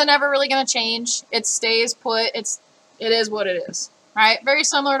 This isn't ever really going to change. It stays put. It is what it is. Right? Very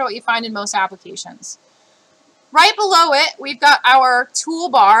similar to what you find in most applications. Right below it, we've got our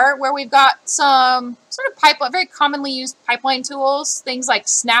toolbar where we've got some sort of pipeline, very commonly used pipeline tools, things like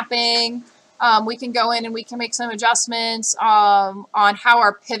snapping. We can go in and we can make some adjustments on how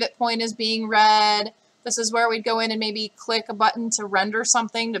our pivot point is being read. This is where we'd go in and maybe click a button to render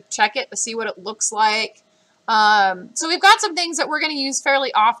something, to check it, to see what it looks like. So we've got some things that we're going to use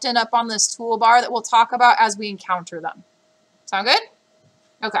fairly often up on this toolbar that we'll talk about as we encounter them. Sound good?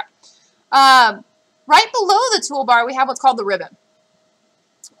 Okay. Right below the toolbar, we have what's called the ribbon.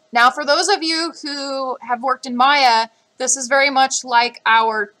 Now, for those of you who have worked in Maya, this is very much like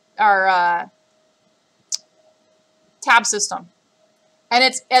our tab system. And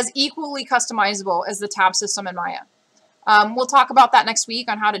it's as equally customizable as the tab system in Maya. We'll talk about that next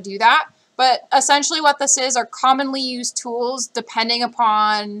week on how to do that. But essentially what this is are commonly used tools depending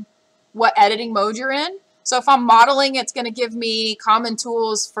upon what editing mode you're in. So if I'm modeling, it's going to give me common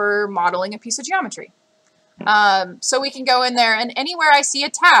tools for modeling a piece of geometry. So we can go in there, and anywhere I see a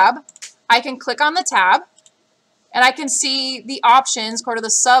tab, I can click on the tab, and I can see the options, sort of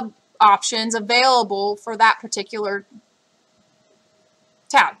the sub-options available for that particular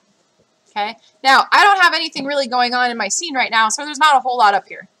tab. Okay. Now, I don't have anything really going on in my scene right now, so there's not a whole lot up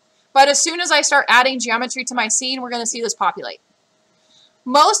here. But as soon as I start adding geometry to my scene, we're going to see this populate.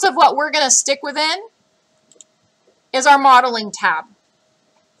 Most of what we're going to stick within is our modeling tab.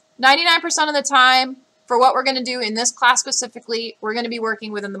 99% of the time, for what we're going to do in this class specifically, we're going to be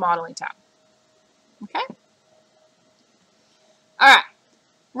working within the modeling tab. Okay? All right.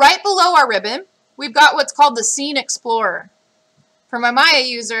 Right below our ribbon, we've got what's called the Scene Explorer. For my Maya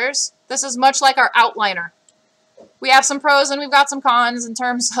users, this is much like our outliner. We have some pros and we've got some cons in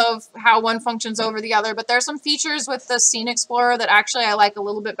terms of how one functions over the other, but there's some features with the Scene Explorer that actually I like a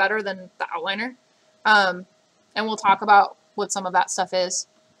little bit better than the Outliner. And we'll talk about what some of that stuff is.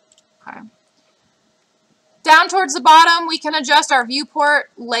 Okay. Down towards the bottom, we can adjust our viewport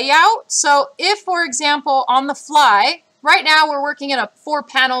layout. So if, for example, on the fly, right now we're working in a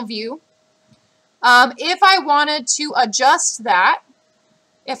 4-panel view. If I wanted to adjust that,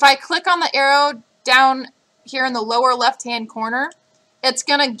 if I click on the arrow down here in the lower left-hand corner, it's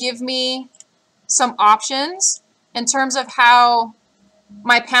going to give me some options in terms of how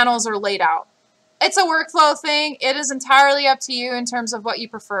my panels are laid out. It's a workflow thing. It is entirely up to you in terms of what you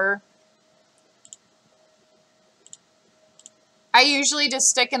prefer. I usually just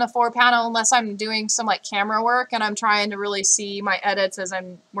stick in a 4-panel unless I'm doing some like camera work and I'm trying to really see my edits as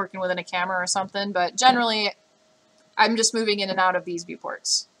I'm working within a camera or something. But generally, I'm just moving in and out of these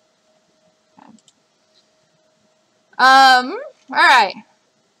viewports. Okay. All right.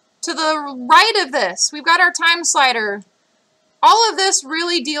 To the right of this, we've got our time slider. All of this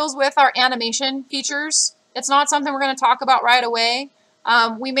really deals with our animation features. It's not something we're going to talk about right away.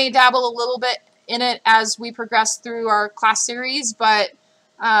 We may dabble a little bit in it as we progress through our class series, but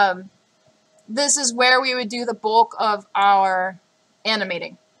this is where we would do the bulk of our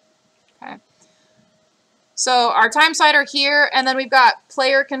animating. Okay. So our time slider here, and then we've got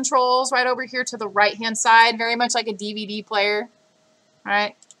player controls right over here to the right-hand side, very much like a DVD player. All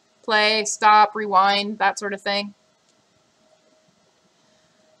right, play, stop, rewind, that sort of thing.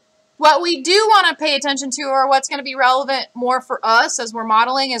 What we do want to pay attention to, or what's going to be relevant more for us as we're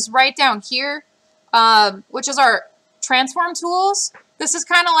modeling, is right down here, which is our transform tools. This is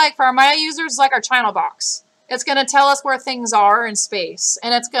kind of like, for our Maya users, like our channel box. It's going to tell us where things are in space,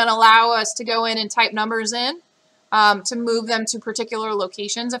 and it's going to allow us to go in and type numbers in to move them to particular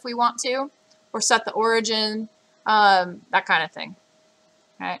locations if we want to, or set the origin, that kind of thing.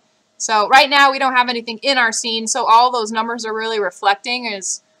 Okay. So right now we don't have anything in our scene, so all those numbers are really reflecting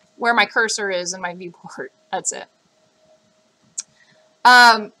is where my cursor is in my viewport. That's it.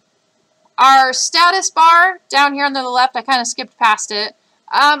 Our status bar down here on the left, I kind of skipped past it.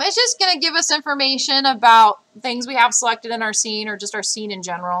 It's just going to give us information about things we have selected in our scene or just our scene in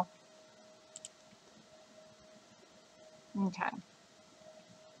general. Okay.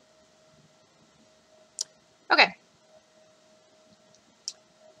 Okay.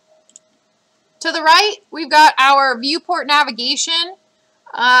 To the right, we've got our viewport navigation.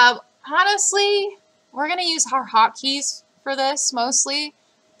 Honestly, we're going to use our hotkeys for this mostly.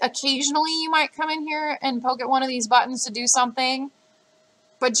 Occasionally, you might come in here and poke at one of these buttons to do something,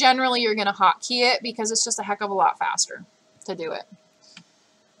 but generally, you're going to hotkey it because it's just a heck of a lot faster to do it.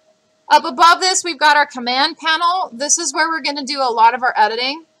 Up above this, we've got our command panel. This is where we're going to do a lot of our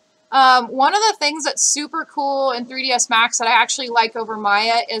editing. One of the things that's super cool in 3ds Max that I actually like over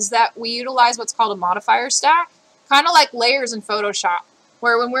Maya is that we utilize what's called a modifier stack, kind of like layers in Photoshop,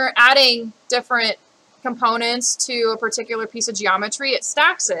 where when we're adding different components to a particular piece of geometry, it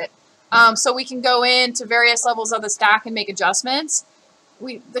stacks it. So we can go into various levels of the stack and make adjustments.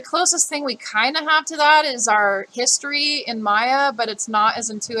 The closest thing we kind of have to that is our history in Maya, but it's not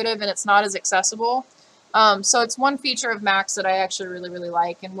as intuitive and it's not as accessible. So it's one feature of Max that I actually really, really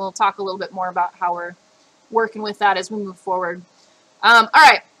like, and we'll talk a little bit more about how we're working with that as we move forward. All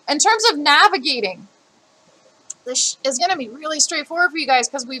right, in terms of navigating, this is going to be really straightforward for you guys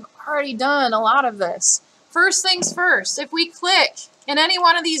because we've already done a lot of this. First things first, if we click in any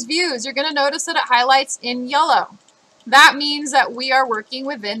one of these views, you're going to notice that it highlights in yellow. That means that we are working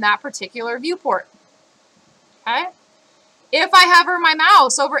within that particular viewport. Okay? If I hover my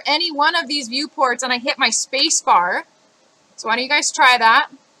mouse over any one of these viewports and I hit my space bar, so why don't you guys try that?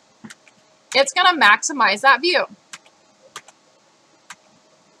 It's going to maximize that view.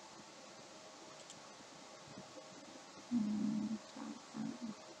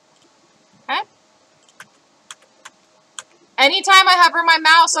 Okay? Anytime I hover my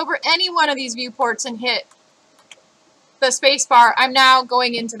mouse over any one of these viewports and hit the space bar, I'm now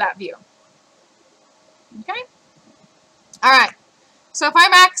going into that view. Okay? All right. So if I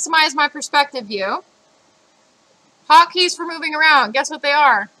maximize my perspective view, hotkeys for moving around, guess what they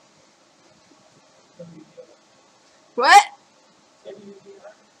are? What?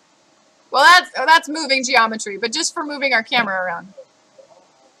 Well, that's moving geometry, but just for moving our camera around.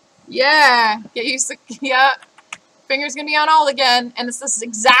 Yeah, get used to, yeah. Finger's gonna be on alt again, and it's this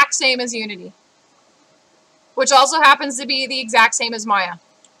exact same as Unity, which also happens to be the exact same as Maya.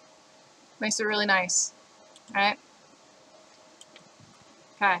 Makes it really nice. All right.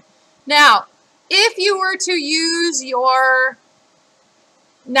 Okay. Now, if you were to use your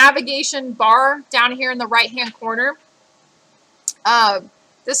navigation bar down here in the right-hand corner.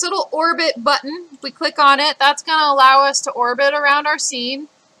 This little orbit button, if we click on it, that's going to allow us to orbit around our scene,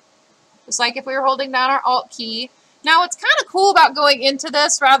 just like if we were holding down our Alt key. Now, what's kind of cool about going into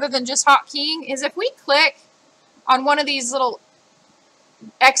this rather than just hotkeying is if we click on one of these little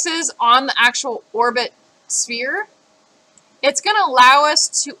X's on the actual orbit sphere, it's going to allow us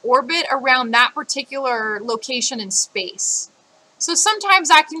to orbit around that particular location in space. So sometimes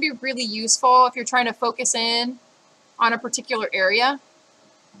that can be really useful if you're trying to focus in on a particular area.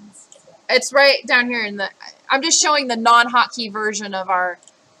 It's right down here in the, I'm just showing the non-hotkey version of our,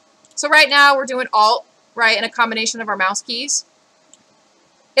 so right now we're doing Alt, right, and a combination of our mouse keys.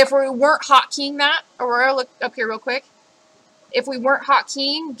 If we weren't hotkeying that, Aurora, look up here real quick. If we weren't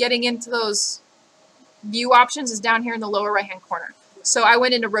hotkeying, getting into those view options is down here in the lower right-hand corner. So I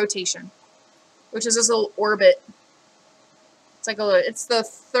went into rotation, which is this little orbit. It's like a, it's the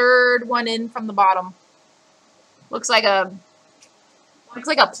third one in from the bottom. Looks like a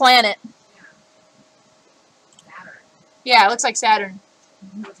planet. Yeah, it looks like Saturn.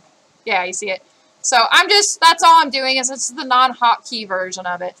 Yeah, you see it. So I'm just, that's all I'm doing is it's the non-hotkey version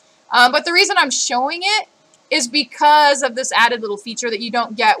of it. But the reason I'm showing it is because of this added little feature that you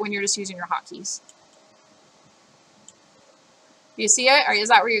don't get when you're just using your hotkeys. Do you see it? Or is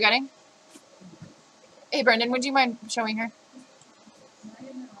that where you're getting? Hey, Brendan, would you mind showing her?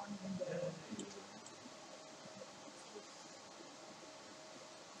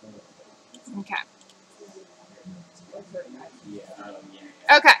 Okay.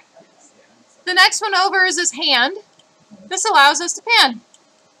 Okay. The next one over is this hand. This allows us to pan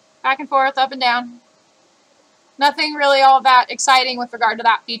back and forth, up and down. Nothing really all that exciting with regard to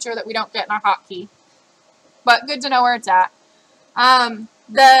that feature that we don't get in our hotkey, but good to know where it's at.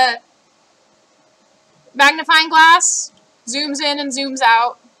 The magnifying glass zooms in and zooms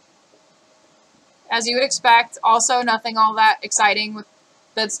out, as you would expect. Also, nothing all that exciting with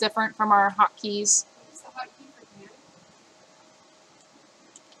that's different from our hotkeys.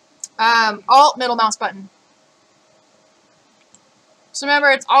 Alt, middle mouse button. So remember,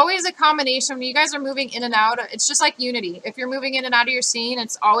 it's always a combination. When you guys are moving in and out, it's just like Unity. If you're moving in and out of your scene,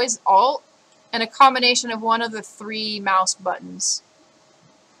 it's always Alt and a combination of one of the 3 mouse buttons.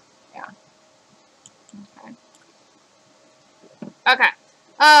 Yeah. Okay. Okay.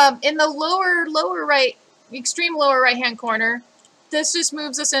 In the lower right, extreme lower right-hand corner, this just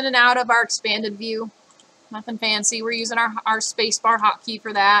moves us in and out of our expanded view. Nothing fancy. We're using our spacebar hotkey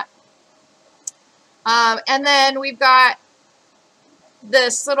for that. And then we've got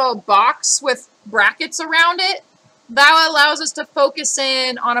this little box with brackets around it. That allows us to focus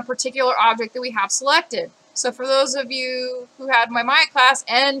in on a particular object that we have selected. So for those of you who had my Maya class,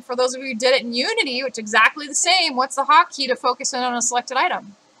 and for those of you who did it in Unity, which is exactly the same, what's the hotkey to focus in on a selected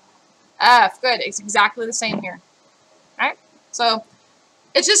item? F. Good. It's exactly the same here. All right? So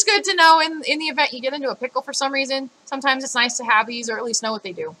it's just good to know in the event you get into a pickle for some reason. Sometimes it's nice to have these or at least know what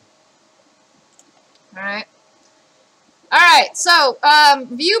they do. All right. All right. So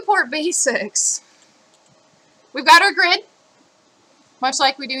viewport basics. We've got our grid, much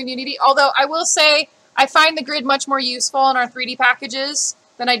like we do in Unity. Although I will say I find the grid much more useful in our 3D packages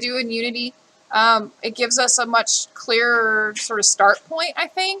than I do in Unity. It gives us a much clearer sort of start point, I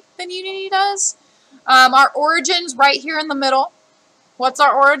think, than Unity does. Our origin's right here in the middle. What's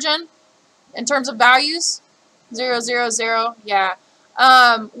our origin in terms of values? 0, 0, 0. Yeah.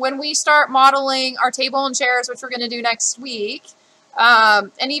 When we start modeling our table and chairs, which we're going to do next week,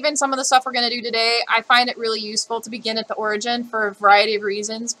 and even some of the stuff we're going to do today, I find it really useful to begin at the origin for a variety of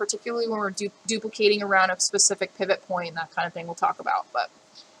reasons, particularly when we're duplicating around a specific pivot point, that kind of thing we'll talk about. But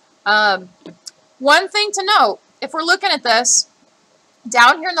one thing to note, if we're looking at this,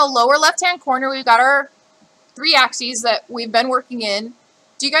 down here in the lower left-hand corner, we've got our 3 axes that we've been working in.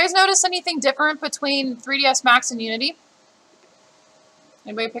 Do you guys notice anything different between 3ds Max and Unity?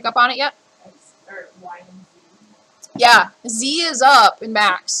 Anybody pick up on it yet? Yeah, Z is up in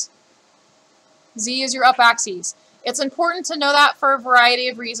Max. Z is your up axis. It's important to know that for a variety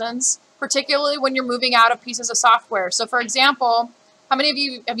of reasons, particularly when you're moving out of pieces of software. So for example, how many of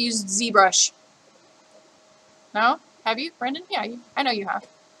you have used ZBrush? No? Have you, Brendan? Yeah, I know you have.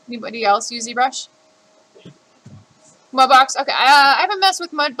 Anybody else use ZBrush? Mudbox? Okay, I haven't messed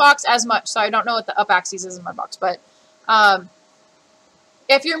with Mudbox as much, so I don't know what the up axis is in Mudbox, but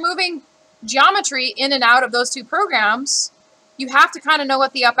if you're moving geometry in and out of those 2 programs, you have to kind of know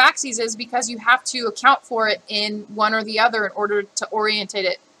what the up axis is because you have to account for it in one or the other in order to orientate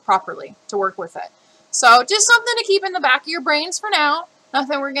it properly, to work with it. So just something to keep in the back of your brains for now.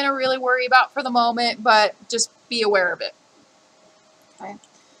 Nothing we're going to really worry about for the moment, but just be aware of it. Okay.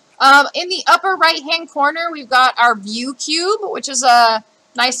 In the upper right-hand corner, we've got our view cube, which is a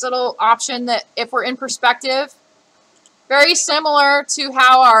nice little option that if we're in perspective, very similar to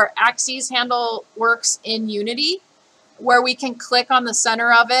how our axes handle works in Unity, where we can click on the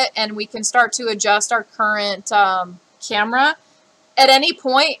center of it and we can start to adjust our current camera. At any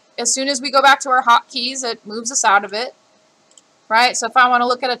point, as soon as we go back to our hotkeys, it moves us out of it, right? So if I want to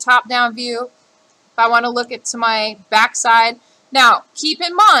look at a top-down view, if I want to look at to my backside. Now, keep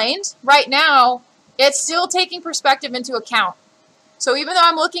in mind, right now, it's still taking perspective into account. So even though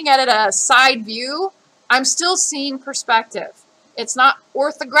I'm looking at it at a side view, I'm still seeing perspective. It's not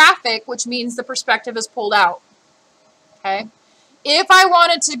orthographic, which means the perspective is pulled out. Okay? If I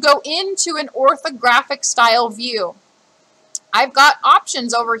wanted to go into an orthographic style view, I've got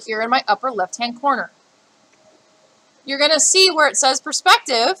options over here in my upper left-hand corner. You're going to see where it says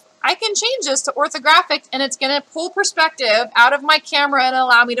perspective. I can change this to orthographic, and it's going to pull perspective out of my camera and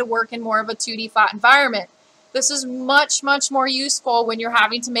allow me to work in more of a 2D flat environment. This is much, much more useful when you're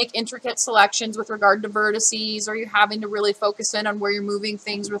having to make intricate selections with regard to vertices, or you're having to really focus in on where you're moving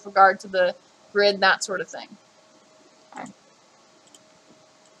things with regard to the grid, that sort of thing. Okay.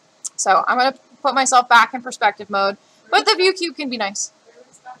 So I'm going to put myself back in perspective mode, but the view cube can be nice.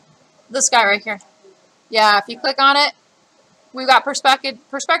 This guy right here. Yeah, if you click on it, we've got perspective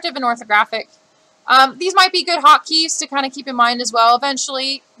and orthographic. These might be good hotkeys to kind of keep in mind as well.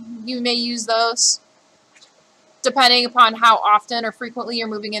 Eventually, you may use those, depending upon how often or frequently you're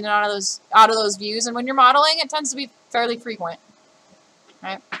moving in and out of those views. And when you're modeling, it tends to be fairly frequent.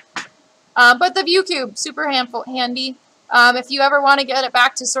 Right? But the view cube, super handy. If you ever want to get it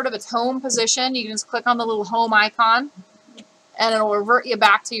back to sort of its home position, you can just click on the little home icon, and it'll revert you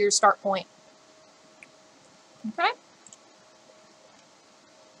back to your start point. Okay.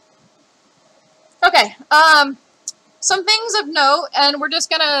 Okay, some things of note, and we're just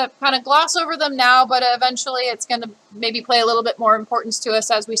going to kind of gloss over them now, but eventually it's going to maybe play a little bit more importance to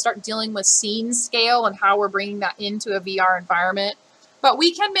us as we start dealing with scene scale and how we're bringing that into a VR environment. But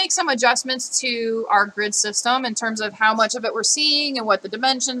we can make some adjustments to our grid system in terms of how much of it we're seeing and what the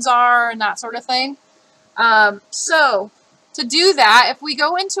dimensions are and that sort of thing. So to do that, if we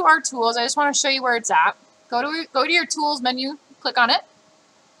go into our tools, I just want to show you where it's at. Go to your tools menu, click on it.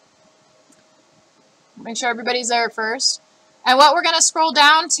 Make sure everybody's there first. And what we're going to scroll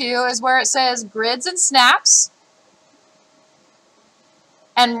down to is where it says grids and snaps.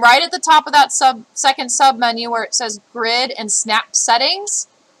 And right at the top of that second sub menu where it says grid and snap settings,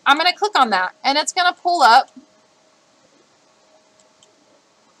 I'm going to click on that. And it's going to pull up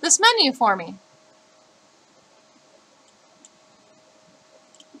this menu for me.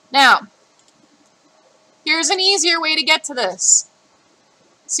 Now, here's an easier way to get to this.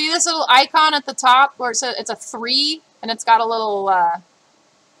 See this little icon at the top where it says it's a 3 and it's got a little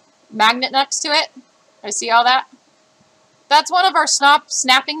magnet next to it? I see all that? That's one of our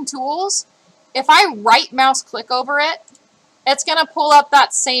snapping tools. If I right mouse click over it, it's going to pull up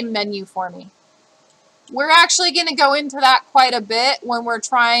that same menu for me. We're actually going to go into that quite a bit when we're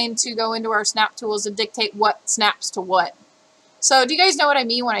trying to go into our snap tools to dictate what snaps to what. So do you guys know what I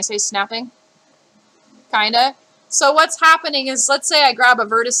mean when I say snapping? Kinda. So what's happening is, let's say I grab a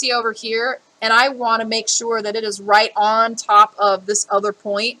vertice over here and I want to make sure that it is right on top of this other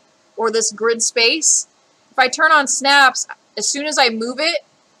point or this grid space. If I turn on snaps, as soon as I move it,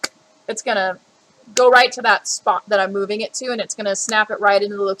 it's going to go right to that spot that I'm moving it to, and it's going to snap it right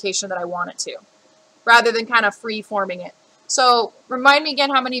into the location that I want it to, rather than kind of free forming it. So remind me again,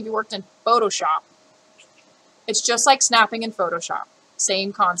 how many of you worked in Photoshop? It's just like snapping in Photoshop.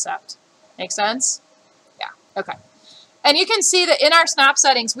 Same concept. Make sense? Okay. And you can see that in our snap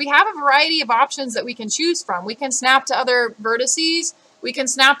settings, we have a variety of options that we can choose from. We can snap to other vertices. We can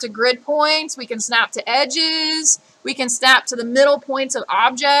snap to grid points. We can snap to edges. We can snap to the middle points of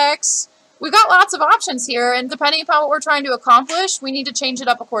objects. We've got lots of options here, and depending upon what we're trying to accomplish, we need to change it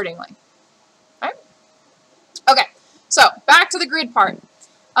up accordingly. All right? Okay, so back to the grid part.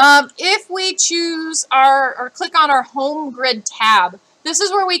 If we choose or click on our home grid tab, this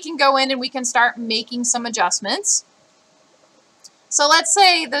is where we can go in and we can start making some adjustments. So let's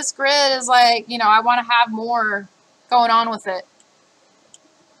say this grid is like, you know, I want to have more going on with it.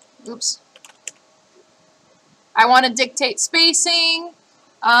 Oops. I want to dictate spacing.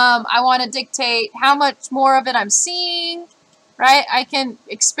 I want to dictate how much more of it I'm seeing, right? I can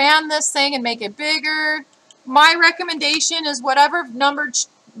expand this thing and make it bigger. My recommendation is whatever number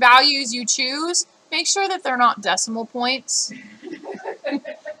values you choose, make sure that they're not decimal points.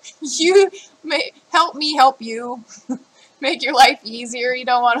 You may help me help you. Make your life easier. You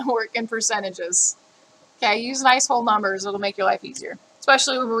don't want to work in percentages. Okay, use nice whole numbers. It'll make your life easier.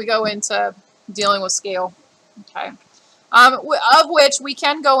 especially when we go into dealing with scale. Okay. Of which we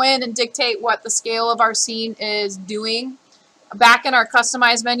can go in and dictate what the scale of our scene is doing. Back in our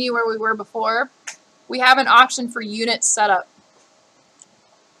customize menu where we were before, we have an option for unit setup.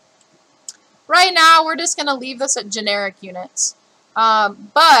 Right now, we're just going to leave this at generic units.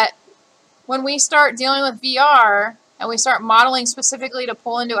 But when we start dealing with VR and we start modeling specifically to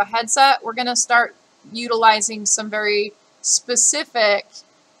pull into a headset, we're going to start utilizing some very specific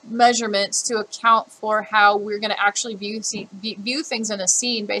measurements to account for how we're going to actually view things in a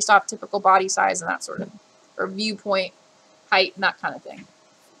scene based off typical body size and that sort of, or viewpoint height and that kind of thing.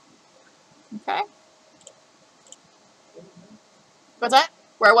 Okay. What's that?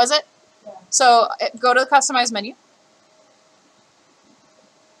 Where was it? So go to the customize menu.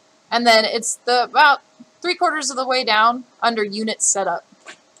 And then it's about 3/4 of the way down under unit setup.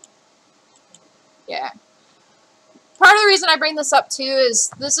 Yeah. Part of the reason I bring this up too is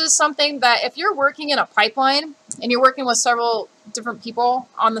this is something that if you're working in a pipeline and you're working with several different people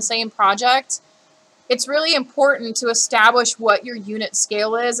on the same project, it's really important to establish what your unit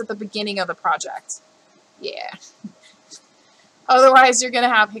scale is at the beginning of the project. Yeah. Otherwise, you're going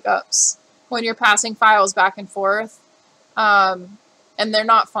to have hiccups when you're passing files back and forth. And they're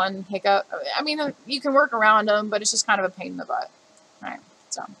not fun hiccup. I mean, you can work around them, but it's just kind of a pain in the butt. All right.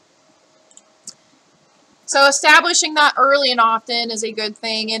 So establishing that early and often is a good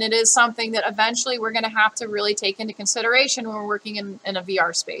thing, and it is something that eventually we're going to have to really take into consideration when we're working in a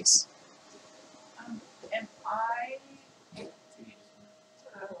VR space. Am I?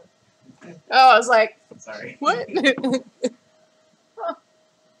 Oh, I was like, Sorry. what?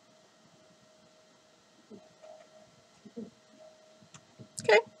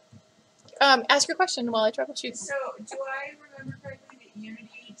 Okay. Ask your question while I troubleshoot. So, do I remember correctly that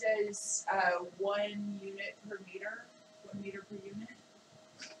Unity does 1 unit per meter? 1 meter per unit?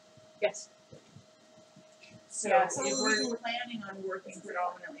 Yes. So, Yeah, if we're planning on working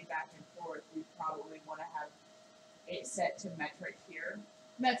predominantly back and forth, we probably want to have it set to metric here.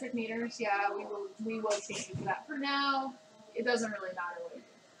 Metric meters, yeah, we will change it to that. For now, it doesn't really matter what it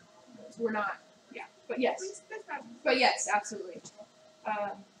is. We're not, yeah, but yes. But yes, absolutely.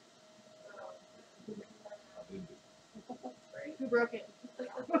 Who broke it?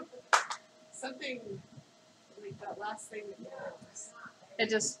 Something like that last thing that It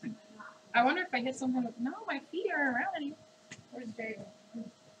just, I wonder if I hit something with, no, my feet are around anymore. Where's Jerry? Who's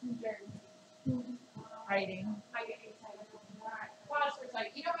Jerry? Hiding. Pause for a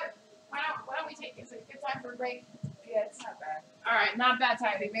second. You know what? Why don't we take this? It's a good time for a break. Yeah, it's not bad. All right, not bad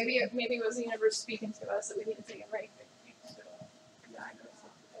timing. Maybe it was the universe speaking to us that we need to take a break.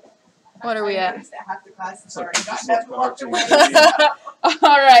 What are we at? Half the class has already Just gotten like up and walked marching away.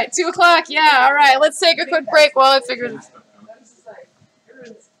 All right, 2 o'clock. Yeah, all right. Let's take a quick break while I figure this.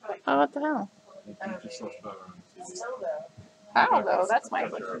 Oh, what the hell? How though? That's my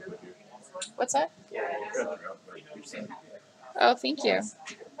question. What's that? Oh, thank you.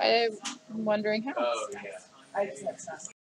 I'm wondering how. Oh, yeah. I just have some.